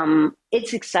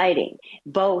 It's exciting.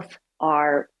 Both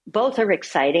are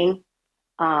exciting.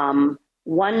 When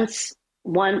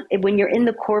you're in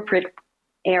the corporate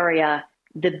area,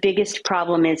 the biggest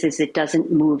problem is it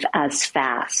doesn't move as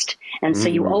fast. And so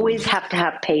you always have to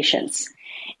have patience.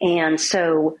 And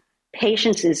so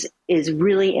patience is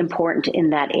really important in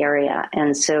that area.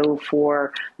 And so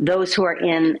for those who are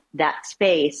in that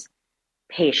space,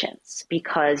 patience,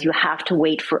 because you have to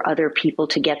wait for other people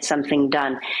to get something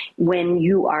done. When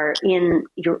you are in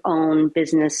your own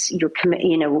business, you're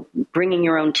bringing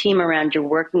your own team around, you're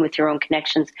working with your own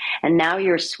connections, and now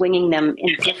you're swinging them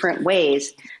in different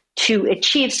ways to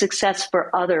achieve success for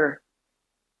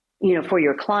for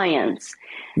your clients.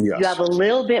 Yes. You have a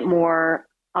little bit more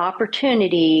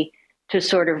opportunity to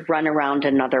sort of run around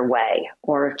another way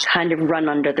or kind of run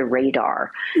under the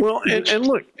radar. Well, and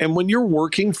look, and when you're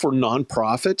working for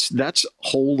nonprofits, that's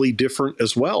wholly different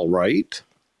as well, right?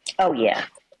 Oh, yeah.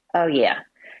 Oh, yeah.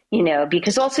 You know,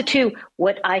 because also, too,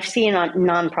 what I see in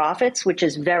nonprofits, which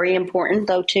is very important,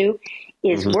 though, too,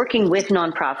 is working with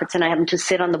nonprofits. And I happen to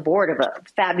sit on the board of a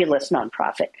fabulous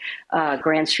nonprofit,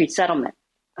 Grand Street Settlement.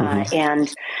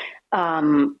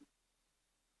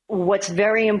 What's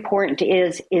very important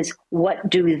is what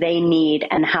do they need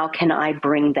and how can I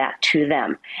bring that to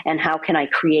them? And how can I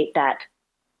create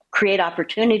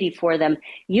opportunity for them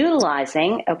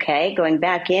utilizing, going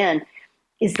back in,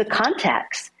 is the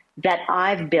contacts that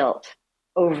I've built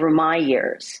over my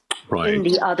years in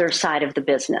the other side of the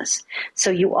business.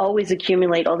 So you always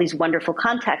accumulate all these wonderful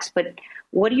contacts, but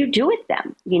what do you do with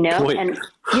them? You know, and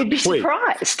you'd be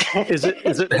surprised. Is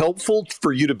it helpful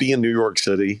for you to be in New York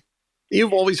City?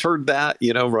 You've always heard that,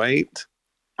 you know, right?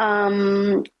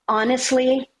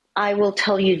 Honestly, I will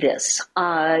tell you this.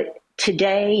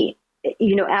 Today,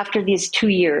 you know, after these 2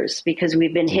 years, because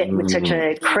we've been hit with such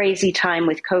a crazy time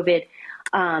with COVID,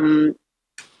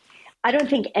 I don't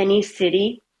think any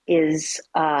city is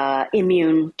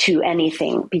immune to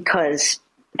anything because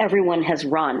everyone has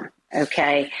run,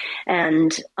 okay?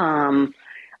 And no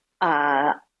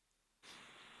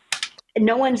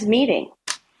one's meeting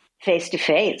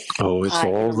face-to-face. Oh, it's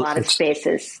all in a lot of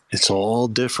spaces. It's all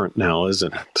different now,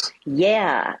 isn't it?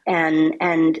 Yeah,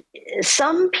 and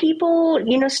some people,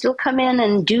 you know, still come in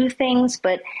and do things,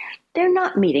 but they're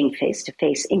not meeting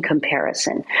face-to-face in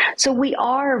comparison. So we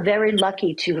are very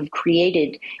lucky to have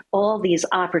created all these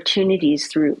opportunities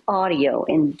through audio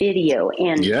and video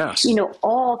and, you know,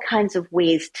 all kinds of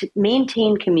ways to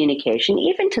maintain communication,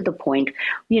 even to the point,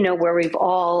 you know, where we've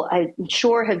all, I'm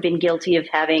sure, have been guilty of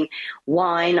having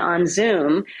wine on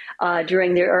Zoom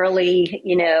during the early,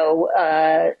 you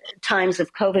know, times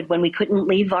of COVID when we couldn't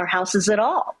leave our houses at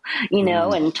all, you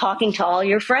know, and talking to all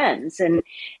your friends.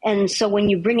 And so when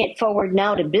you bring it forward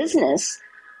now to business,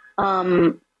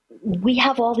 we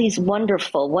have all these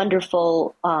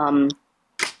wonderful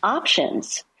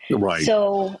options. Right.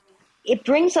 So it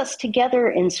brings us together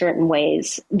in certain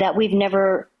ways that we've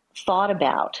never thought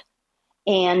about.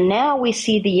 And now we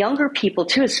see the younger people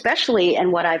too, especially,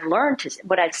 and what I've learned,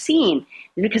 what I've seen,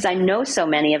 because I know so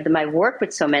many of them, I've worked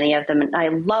with so many of them, and I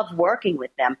love working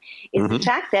with them, is the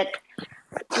fact that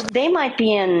they might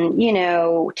be in, you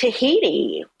know,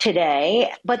 Tahiti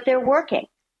today, but they're working.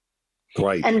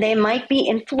 Right. And they might be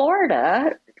in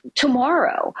Florida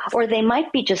tomorrow, or they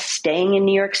might be just staying in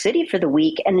New York City for the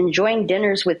week and enjoying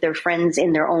dinners with their friends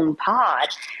in their own pod,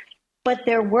 but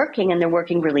they're working, and they're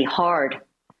working really hard.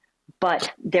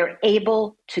 But they're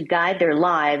able to guide their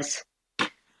lives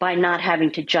by not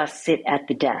having to just sit at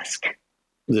the desk.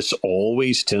 This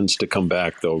always tends to come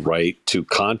back, though, right, to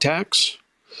contacts,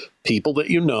 people that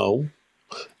you know,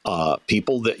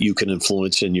 people that you can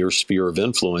influence in your sphere of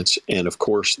influence, and, of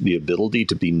course, the ability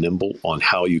to be nimble on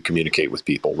how you communicate with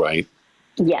people, right?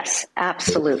 Yes,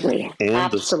 absolutely.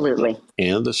 Absolutely.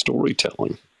 And the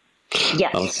storytelling. Yes.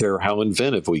 I don't care how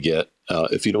inventive we get.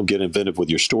 If you don't get inventive with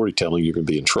your storytelling, you're going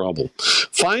to be in trouble.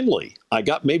 Finally, I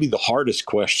got maybe the hardest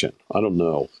question. I don't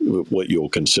know what you'll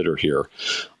consider here.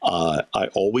 I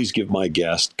always give my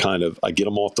guest I get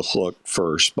them off the hook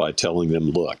first by telling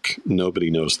them, look, nobody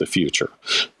knows the future.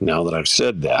 Now that I've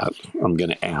said that, I'm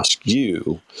going to ask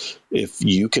you if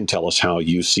you can tell us how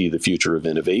you see the future of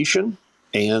innovation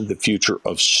and the future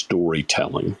of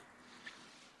storytelling.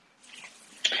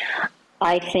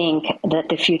 I think that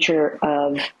the future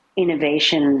of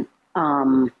innovation,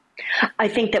 I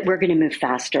think that we're going to move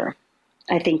faster.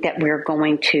 I think that we're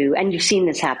going to, and you've seen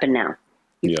this happen now.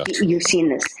 Yes. You've seen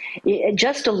this.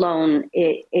 Just alone,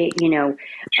 you know,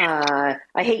 I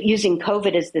hate using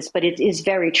COVID as this, but it is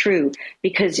very true,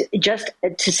 because just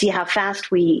to see how fast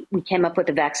we came up with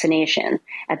the vaccination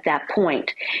at that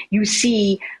point, you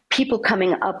see people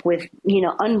coming up with, you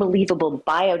know, unbelievable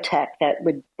biotech that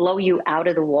would blow you out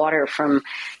of the water from,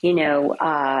 you know,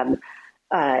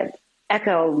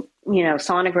 echo, you know,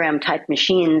 sonogram type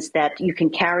machines that you can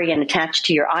carry and attach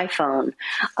to your iPhone,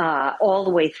 all the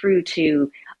way through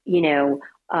to, you know,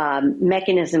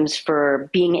 mechanisms for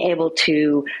being able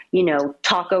to, you know,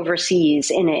 talk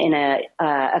overseas in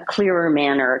a clearer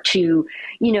manner, to,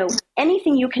 you know,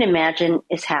 anything you can imagine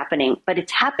is happening, but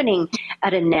it's happening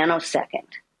at a nanosecond.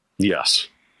 Yes.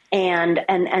 And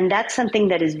that's something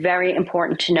that is very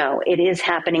important to know. It is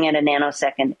happening at a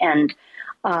nanosecond. And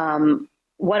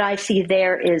what I see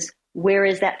there is, where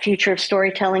is that future of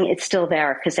storytelling? It's still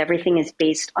there, because everything is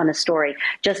based on a story.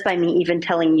 Just by me even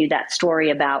telling you that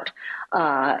story about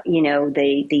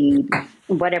the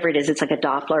whatever it is, it's like a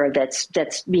Doppler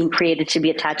that's being created to be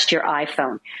attached to your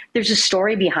iPhone. There's a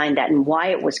story behind that and why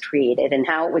it was created and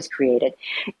how it was created,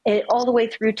 all the way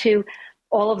through to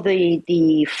all of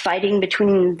the fighting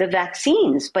between the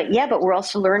vaccines. But we're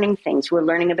also learning things. We're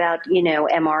learning about,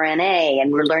 mRNA,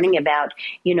 and we're learning about,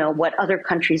 what other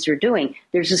countries are doing.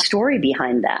 There's a story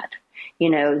behind that.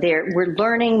 We're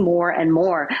learning more and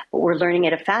more, but we're learning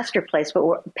at a faster pace,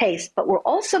 but we're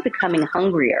also becoming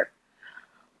hungrier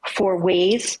for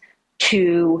ways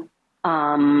to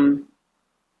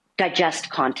digest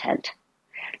content,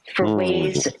 for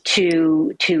ways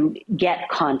to get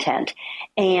content.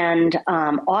 And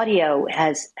audio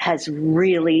has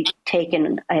really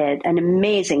taken an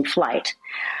amazing flight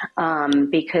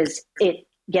because it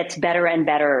gets better and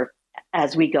better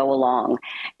as we go along.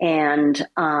 And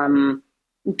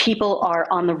people are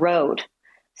on the road.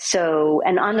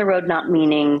 And on the road, not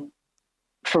meaning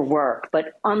for work,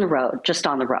 but on the road, just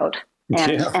on the road.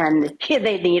 And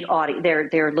they need audio.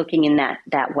 They're looking in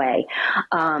that way.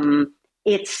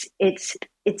 It's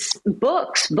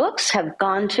books. Books have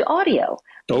gone to audio.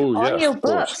 Audio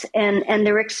books, and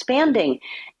they're expanding.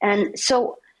 And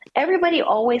so everybody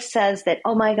always says that,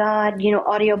 oh my God,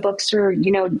 audiobooks are,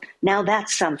 now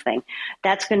that's something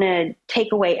that's going to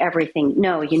take away everything.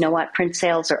 No, you know what? Print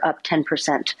sales are up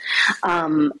 10%.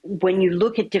 When you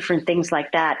look at different things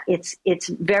like that, it's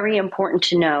very important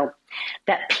to know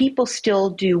that people still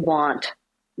do want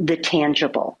the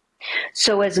tangible.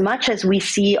 So as much as we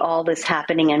see all this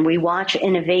happening and we watch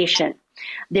innovation,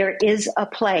 there is a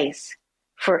place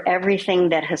for everything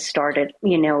that has started,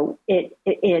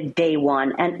 day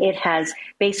one. And it has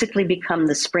basically become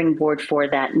the springboard for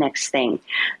that next thing.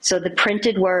 So the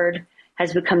printed word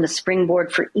has become the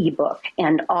springboard for ebook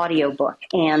and audiobook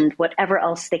and whatever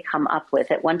else they come up with.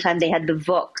 At one time they had the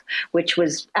Vook, which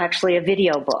was actually a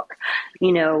video book.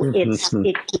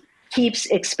 It keeps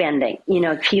expanding,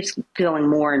 it keeps going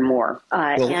more and more.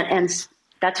 And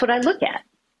that's what I look at.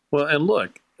 Well, and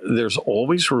look, there's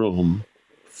always room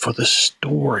for the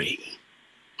story.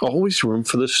 Always room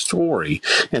for the story.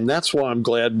 And that's why I'm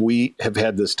glad we have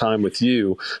had this time with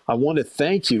you. I want to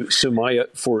thank you, Sumaya,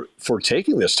 for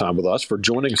taking this time with us, for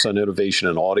joining us on Innovation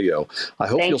in Audio.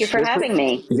 Thank you for having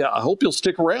me. Yeah, I hope you'll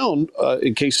stick around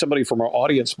in case somebody from our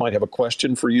audience might have a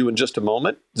question for you in just a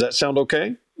moment. Does that sound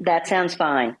okay? That sounds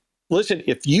fine. Listen,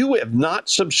 if you have not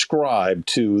subscribed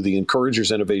to the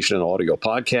Encouragers Innovation in Audio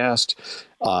podcast,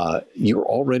 you're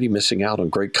already missing out on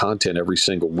great content every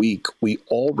single week. We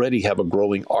already have a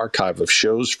growing archive of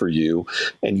shows for you,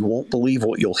 and you won't believe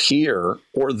what you'll hear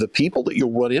or the people that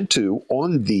you'll run into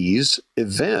on these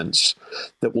events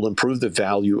that will improve the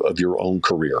value of your own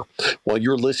career. While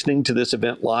you're listening to this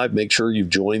event live, make sure you've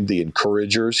joined the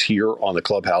Encouragers here on the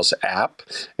Clubhouse app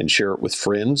and share it with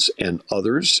friends and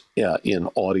others in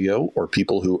audio, or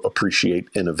people who appreciate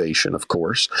innovation, of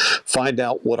course. Find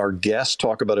out what our guests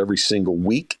talk about every single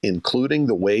week, including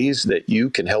the ways that you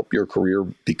can help your career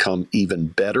become even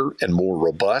better and more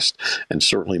robust, and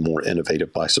certainly more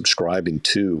innovative by subscribing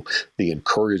to the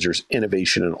Encouragers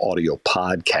Innovation in Audio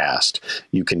podcast.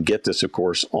 You can get this, of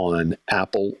course, on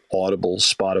Apple, Audible,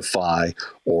 Spotify,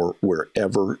 or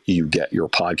wherever you get your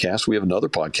podcasts. We have another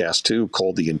podcast, too,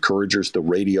 called the Encouragers, the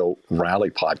Radio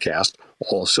Rally podcast,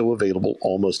 also available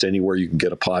almost anywhere you can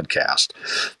get a podcast.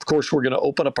 Of course, we're going to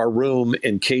open up our room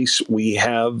in case we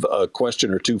have a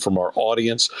question or two from our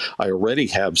audience. I already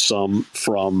have some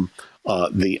from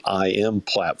the IM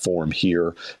platform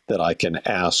here that I can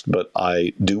ask, but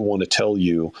I do want to tell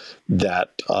you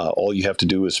that all you have to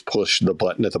do is push the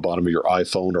button at the bottom of your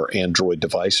iPhone or Android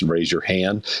device and raise your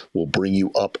hand. We'll bring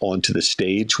you up onto the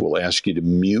stage. We'll ask you to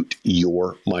mute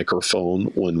your microphone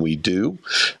when we do.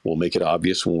 We'll make it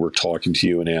obvious when we're talking to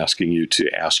you and asking you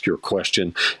to ask your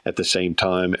question. At the same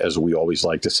time, as we always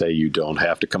like to say, you don't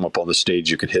have to come up on the stage.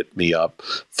 You can hit me up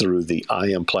through the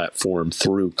IM platform,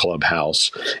 through Clubhouse,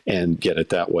 and get it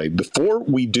that way. Before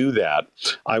we do that,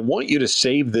 I want you to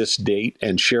save this date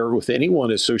and share it with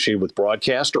anyone associated with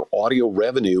broadcast or audio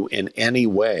revenue in any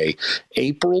way.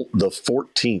 April the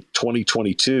 14th,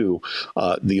 2022.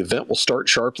 The event will start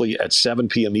sharply at 7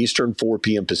 p.m. Eastern, 4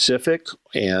 p.m. Pacific.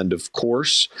 And of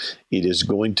course, it is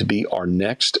going to be our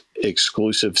next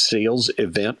exclusive sales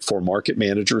event for market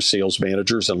managers, sales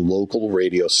managers, and local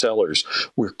radio sellers.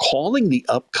 We're calling the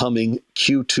upcoming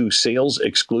Q2 sales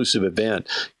exclusive event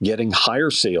Getting Higher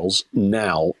Sales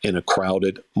Now in a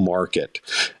Crowded Market.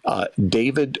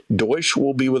 David Deutsch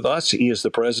will be with us. He is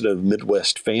the president of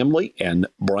Midwest Family, and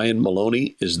Brian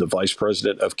Maloney is the vice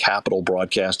president of Capital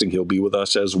Broadcasting. He'll be with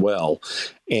us as well.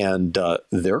 And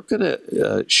they're going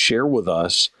to share with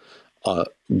us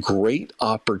great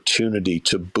opportunity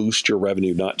to boost your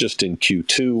revenue, not just in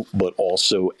Q2, but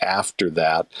also after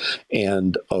that.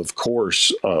 And of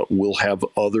course, we'll have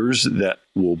others that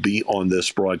will be on this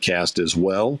broadcast as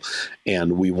well.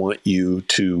 And we want you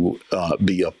to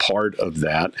be a part of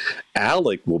that.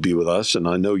 Alec will be with us. And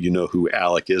I know you know who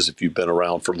Alec is if you've been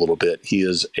around for a little bit. He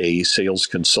is a sales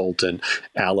consultant,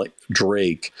 Alec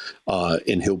Drake,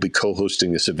 and he'll be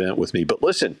co-hosting this event with me. But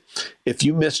listen, if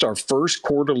you missed our first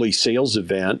quarterly sales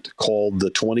event called the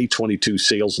 2022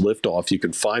 Sales Liftoff, you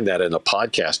can find that in a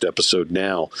podcast episode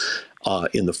now.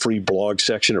 In the free blog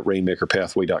section at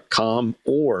rainmakerpathway.com,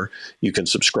 or you can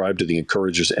subscribe to the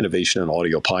Encouragers Innovation and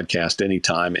Audio podcast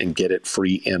anytime and get it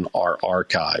free in our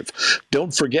archive.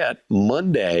 Don't forget,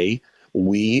 Monday,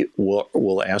 we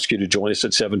will ask you to join us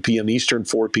at 7 p.m. Eastern,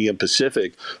 4 p.m.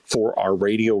 Pacific for our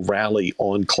radio rally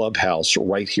on Clubhouse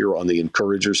right here on the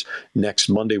Encouragers. Next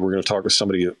Monday, we're going to talk with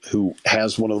somebody who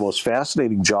has one of the most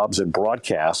fascinating jobs in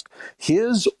broadcast.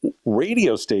 His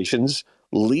radio stations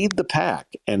lead the pack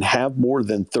and have more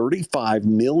than $35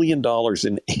 million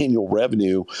in annual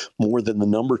revenue, more than the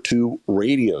number 2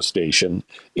 radio station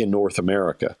in North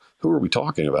America. Who are we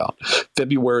talking about?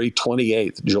 February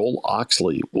 28th, Joel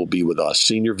Oxley will be with us,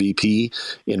 Senior VP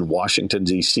in Washington,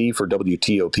 D.C. for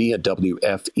WTOP and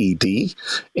WFED.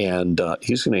 And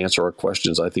he's going to answer our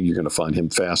questions. I think you're going to find him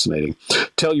fascinating.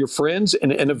 Tell your friends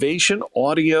in innovation,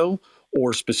 audio,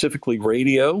 or specifically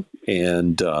radio,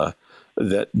 and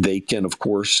that they can, of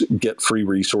course, get free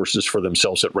resources for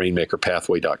themselves at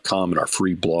rainmakerpathway.com in our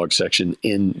free blog section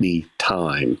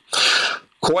anytime.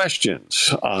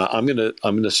 Questions. I'm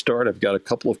gonna start. I've got a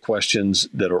couple of questions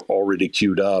that are already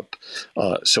queued up,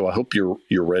 so I hope you're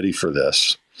ready for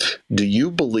this. Do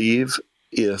you believe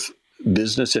if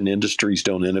business and industries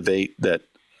don't innovate, that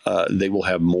they will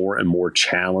have more and more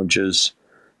challenges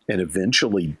and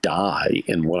eventually die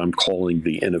in what I'm calling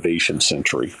the innovation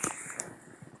century?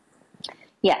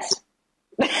 Yes.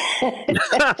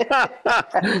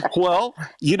 Well,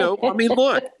 I mean,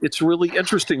 look, it's really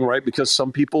interesting, right? Because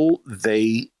some people,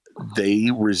 they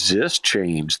resist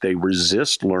change, they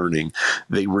resist learning,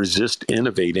 they resist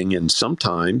innovating, and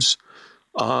sometimes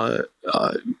the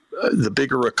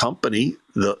bigger a company,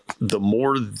 the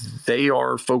more they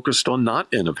are focused on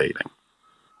not innovating.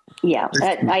 Yeah,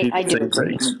 I do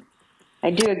agree. I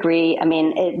do agree. I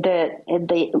mean,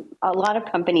 a lot of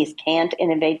companies can't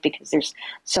innovate because there's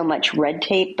so much red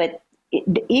tape, but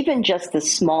even just the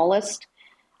smallest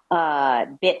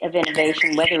bit of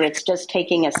innovation, whether it's just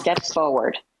taking a step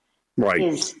forward, right,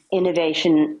 is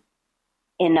innovation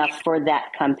enough for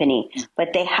that company.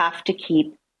 But they have to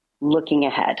keep looking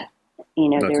ahead.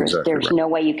 There's right. No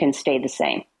way you can stay the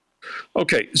same.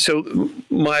 Okay, so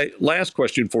my last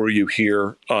question for you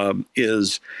here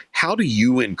is, how do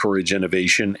you encourage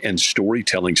innovation and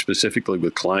storytelling specifically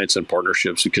with clients and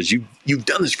partnerships? Because you've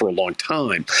done this for a long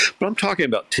time, but I'm talking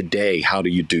about today. How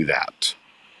do you do that?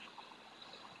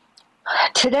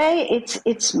 Today,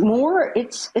 it's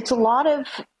a lot of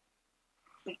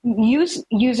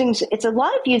using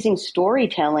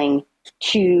storytelling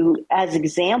as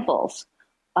examples.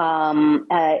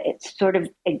 It's sort of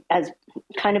as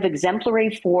kind of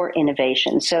exemplary for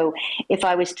innovation. So if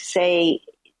I was to say,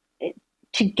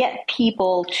 to get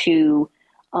people to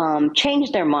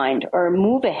change their mind or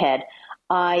move ahead,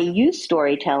 I use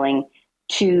storytelling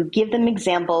to give them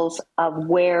examples of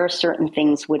where certain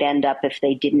things would end up if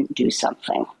they didn't do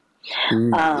something.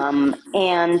 Mm-hmm.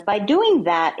 And by doing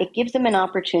that, it gives them an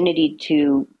opportunity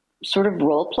to sort of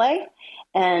role play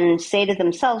and say to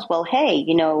themselves, well, hey,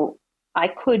 I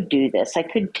could do this. I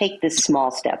could take this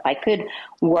small step. I could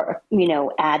work,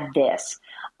 add this.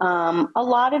 A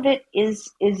lot of it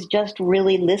is just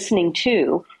really listening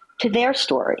to their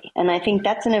story. And I think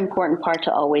that's an important part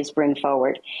to always bring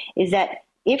forward, is that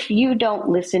if you don't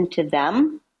listen to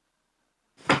them,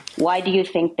 why do you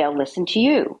think they'll listen to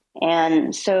you?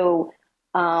 And so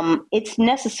it's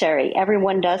necessary.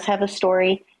 Everyone does have a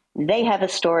story. They have a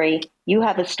story. You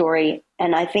have a story.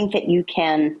 And I think that you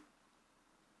can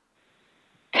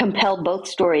compel both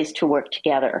stories to work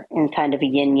together in kind of a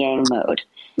yin-yang mode.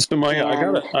 So Maya,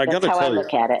 I gotta tell you, I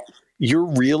look at it. You're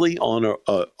really on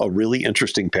a really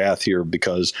interesting path here,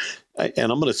 because,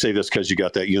 and I'm going to say this because you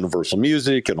got that Universal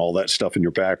Music and all that stuff in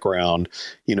your background.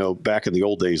 Back in the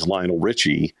old days, Lionel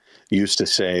Richie used to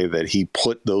say that he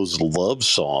put those love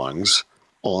songs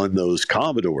on those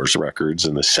Commodores records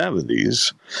in the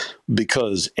 70s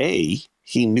because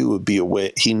he knew it'd be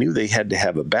he knew they had to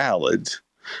have a ballad.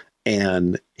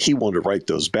 And he wanted to write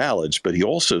those ballads, but he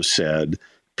also said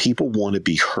people want to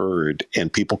be heard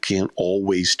and people can't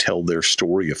always tell their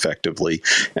story effectively.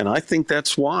 And I think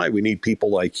that's why we need people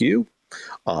like you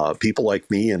people like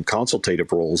me in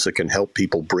consultative roles that can help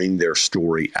people bring their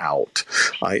story out.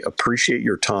 I appreciate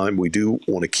your time. We do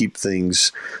want to keep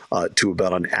things to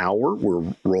about an hour.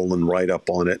 We're rolling right up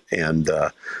on it. And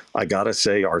I got to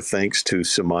say our thanks to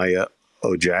Samaya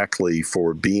Ojakli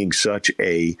for being such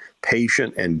a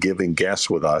patient and giving guest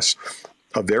with us.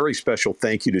 A very special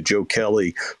thank you to Joe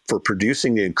Kelly for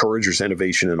producing the Encouragers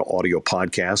Innovation in Audio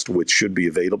podcast, which should be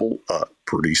available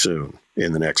pretty soon,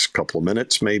 in the next couple of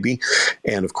minutes, maybe.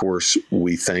 And of course,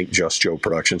 we thank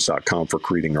JustJoeProductions.com for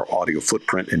creating our audio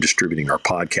footprint and distributing our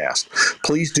podcast.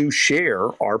 Please do share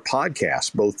our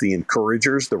podcast, both the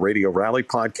Encouragers, the Radio Rally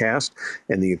podcast,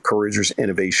 and the Encouragers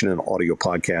Innovation in Audio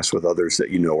podcast with others that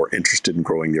you know are interested in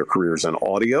growing their careers in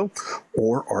audio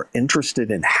or are interested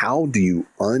in how do you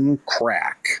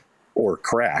uncrack or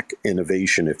crack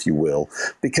innovation, if you will,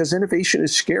 because innovation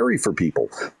is scary for people.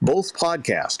 Both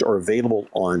podcasts are available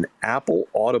on Apple,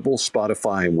 Audible,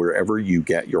 Spotify, and wherever you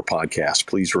get your podcasts.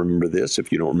 Please remember this. If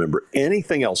you don't remember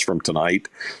anything else from tonight,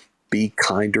 be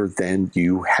kinder than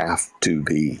you have to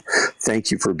be. Thank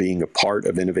you for being a part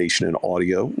of Innovation in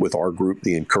Audio with our group,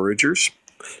 The Encouragers,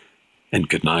 and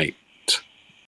good night.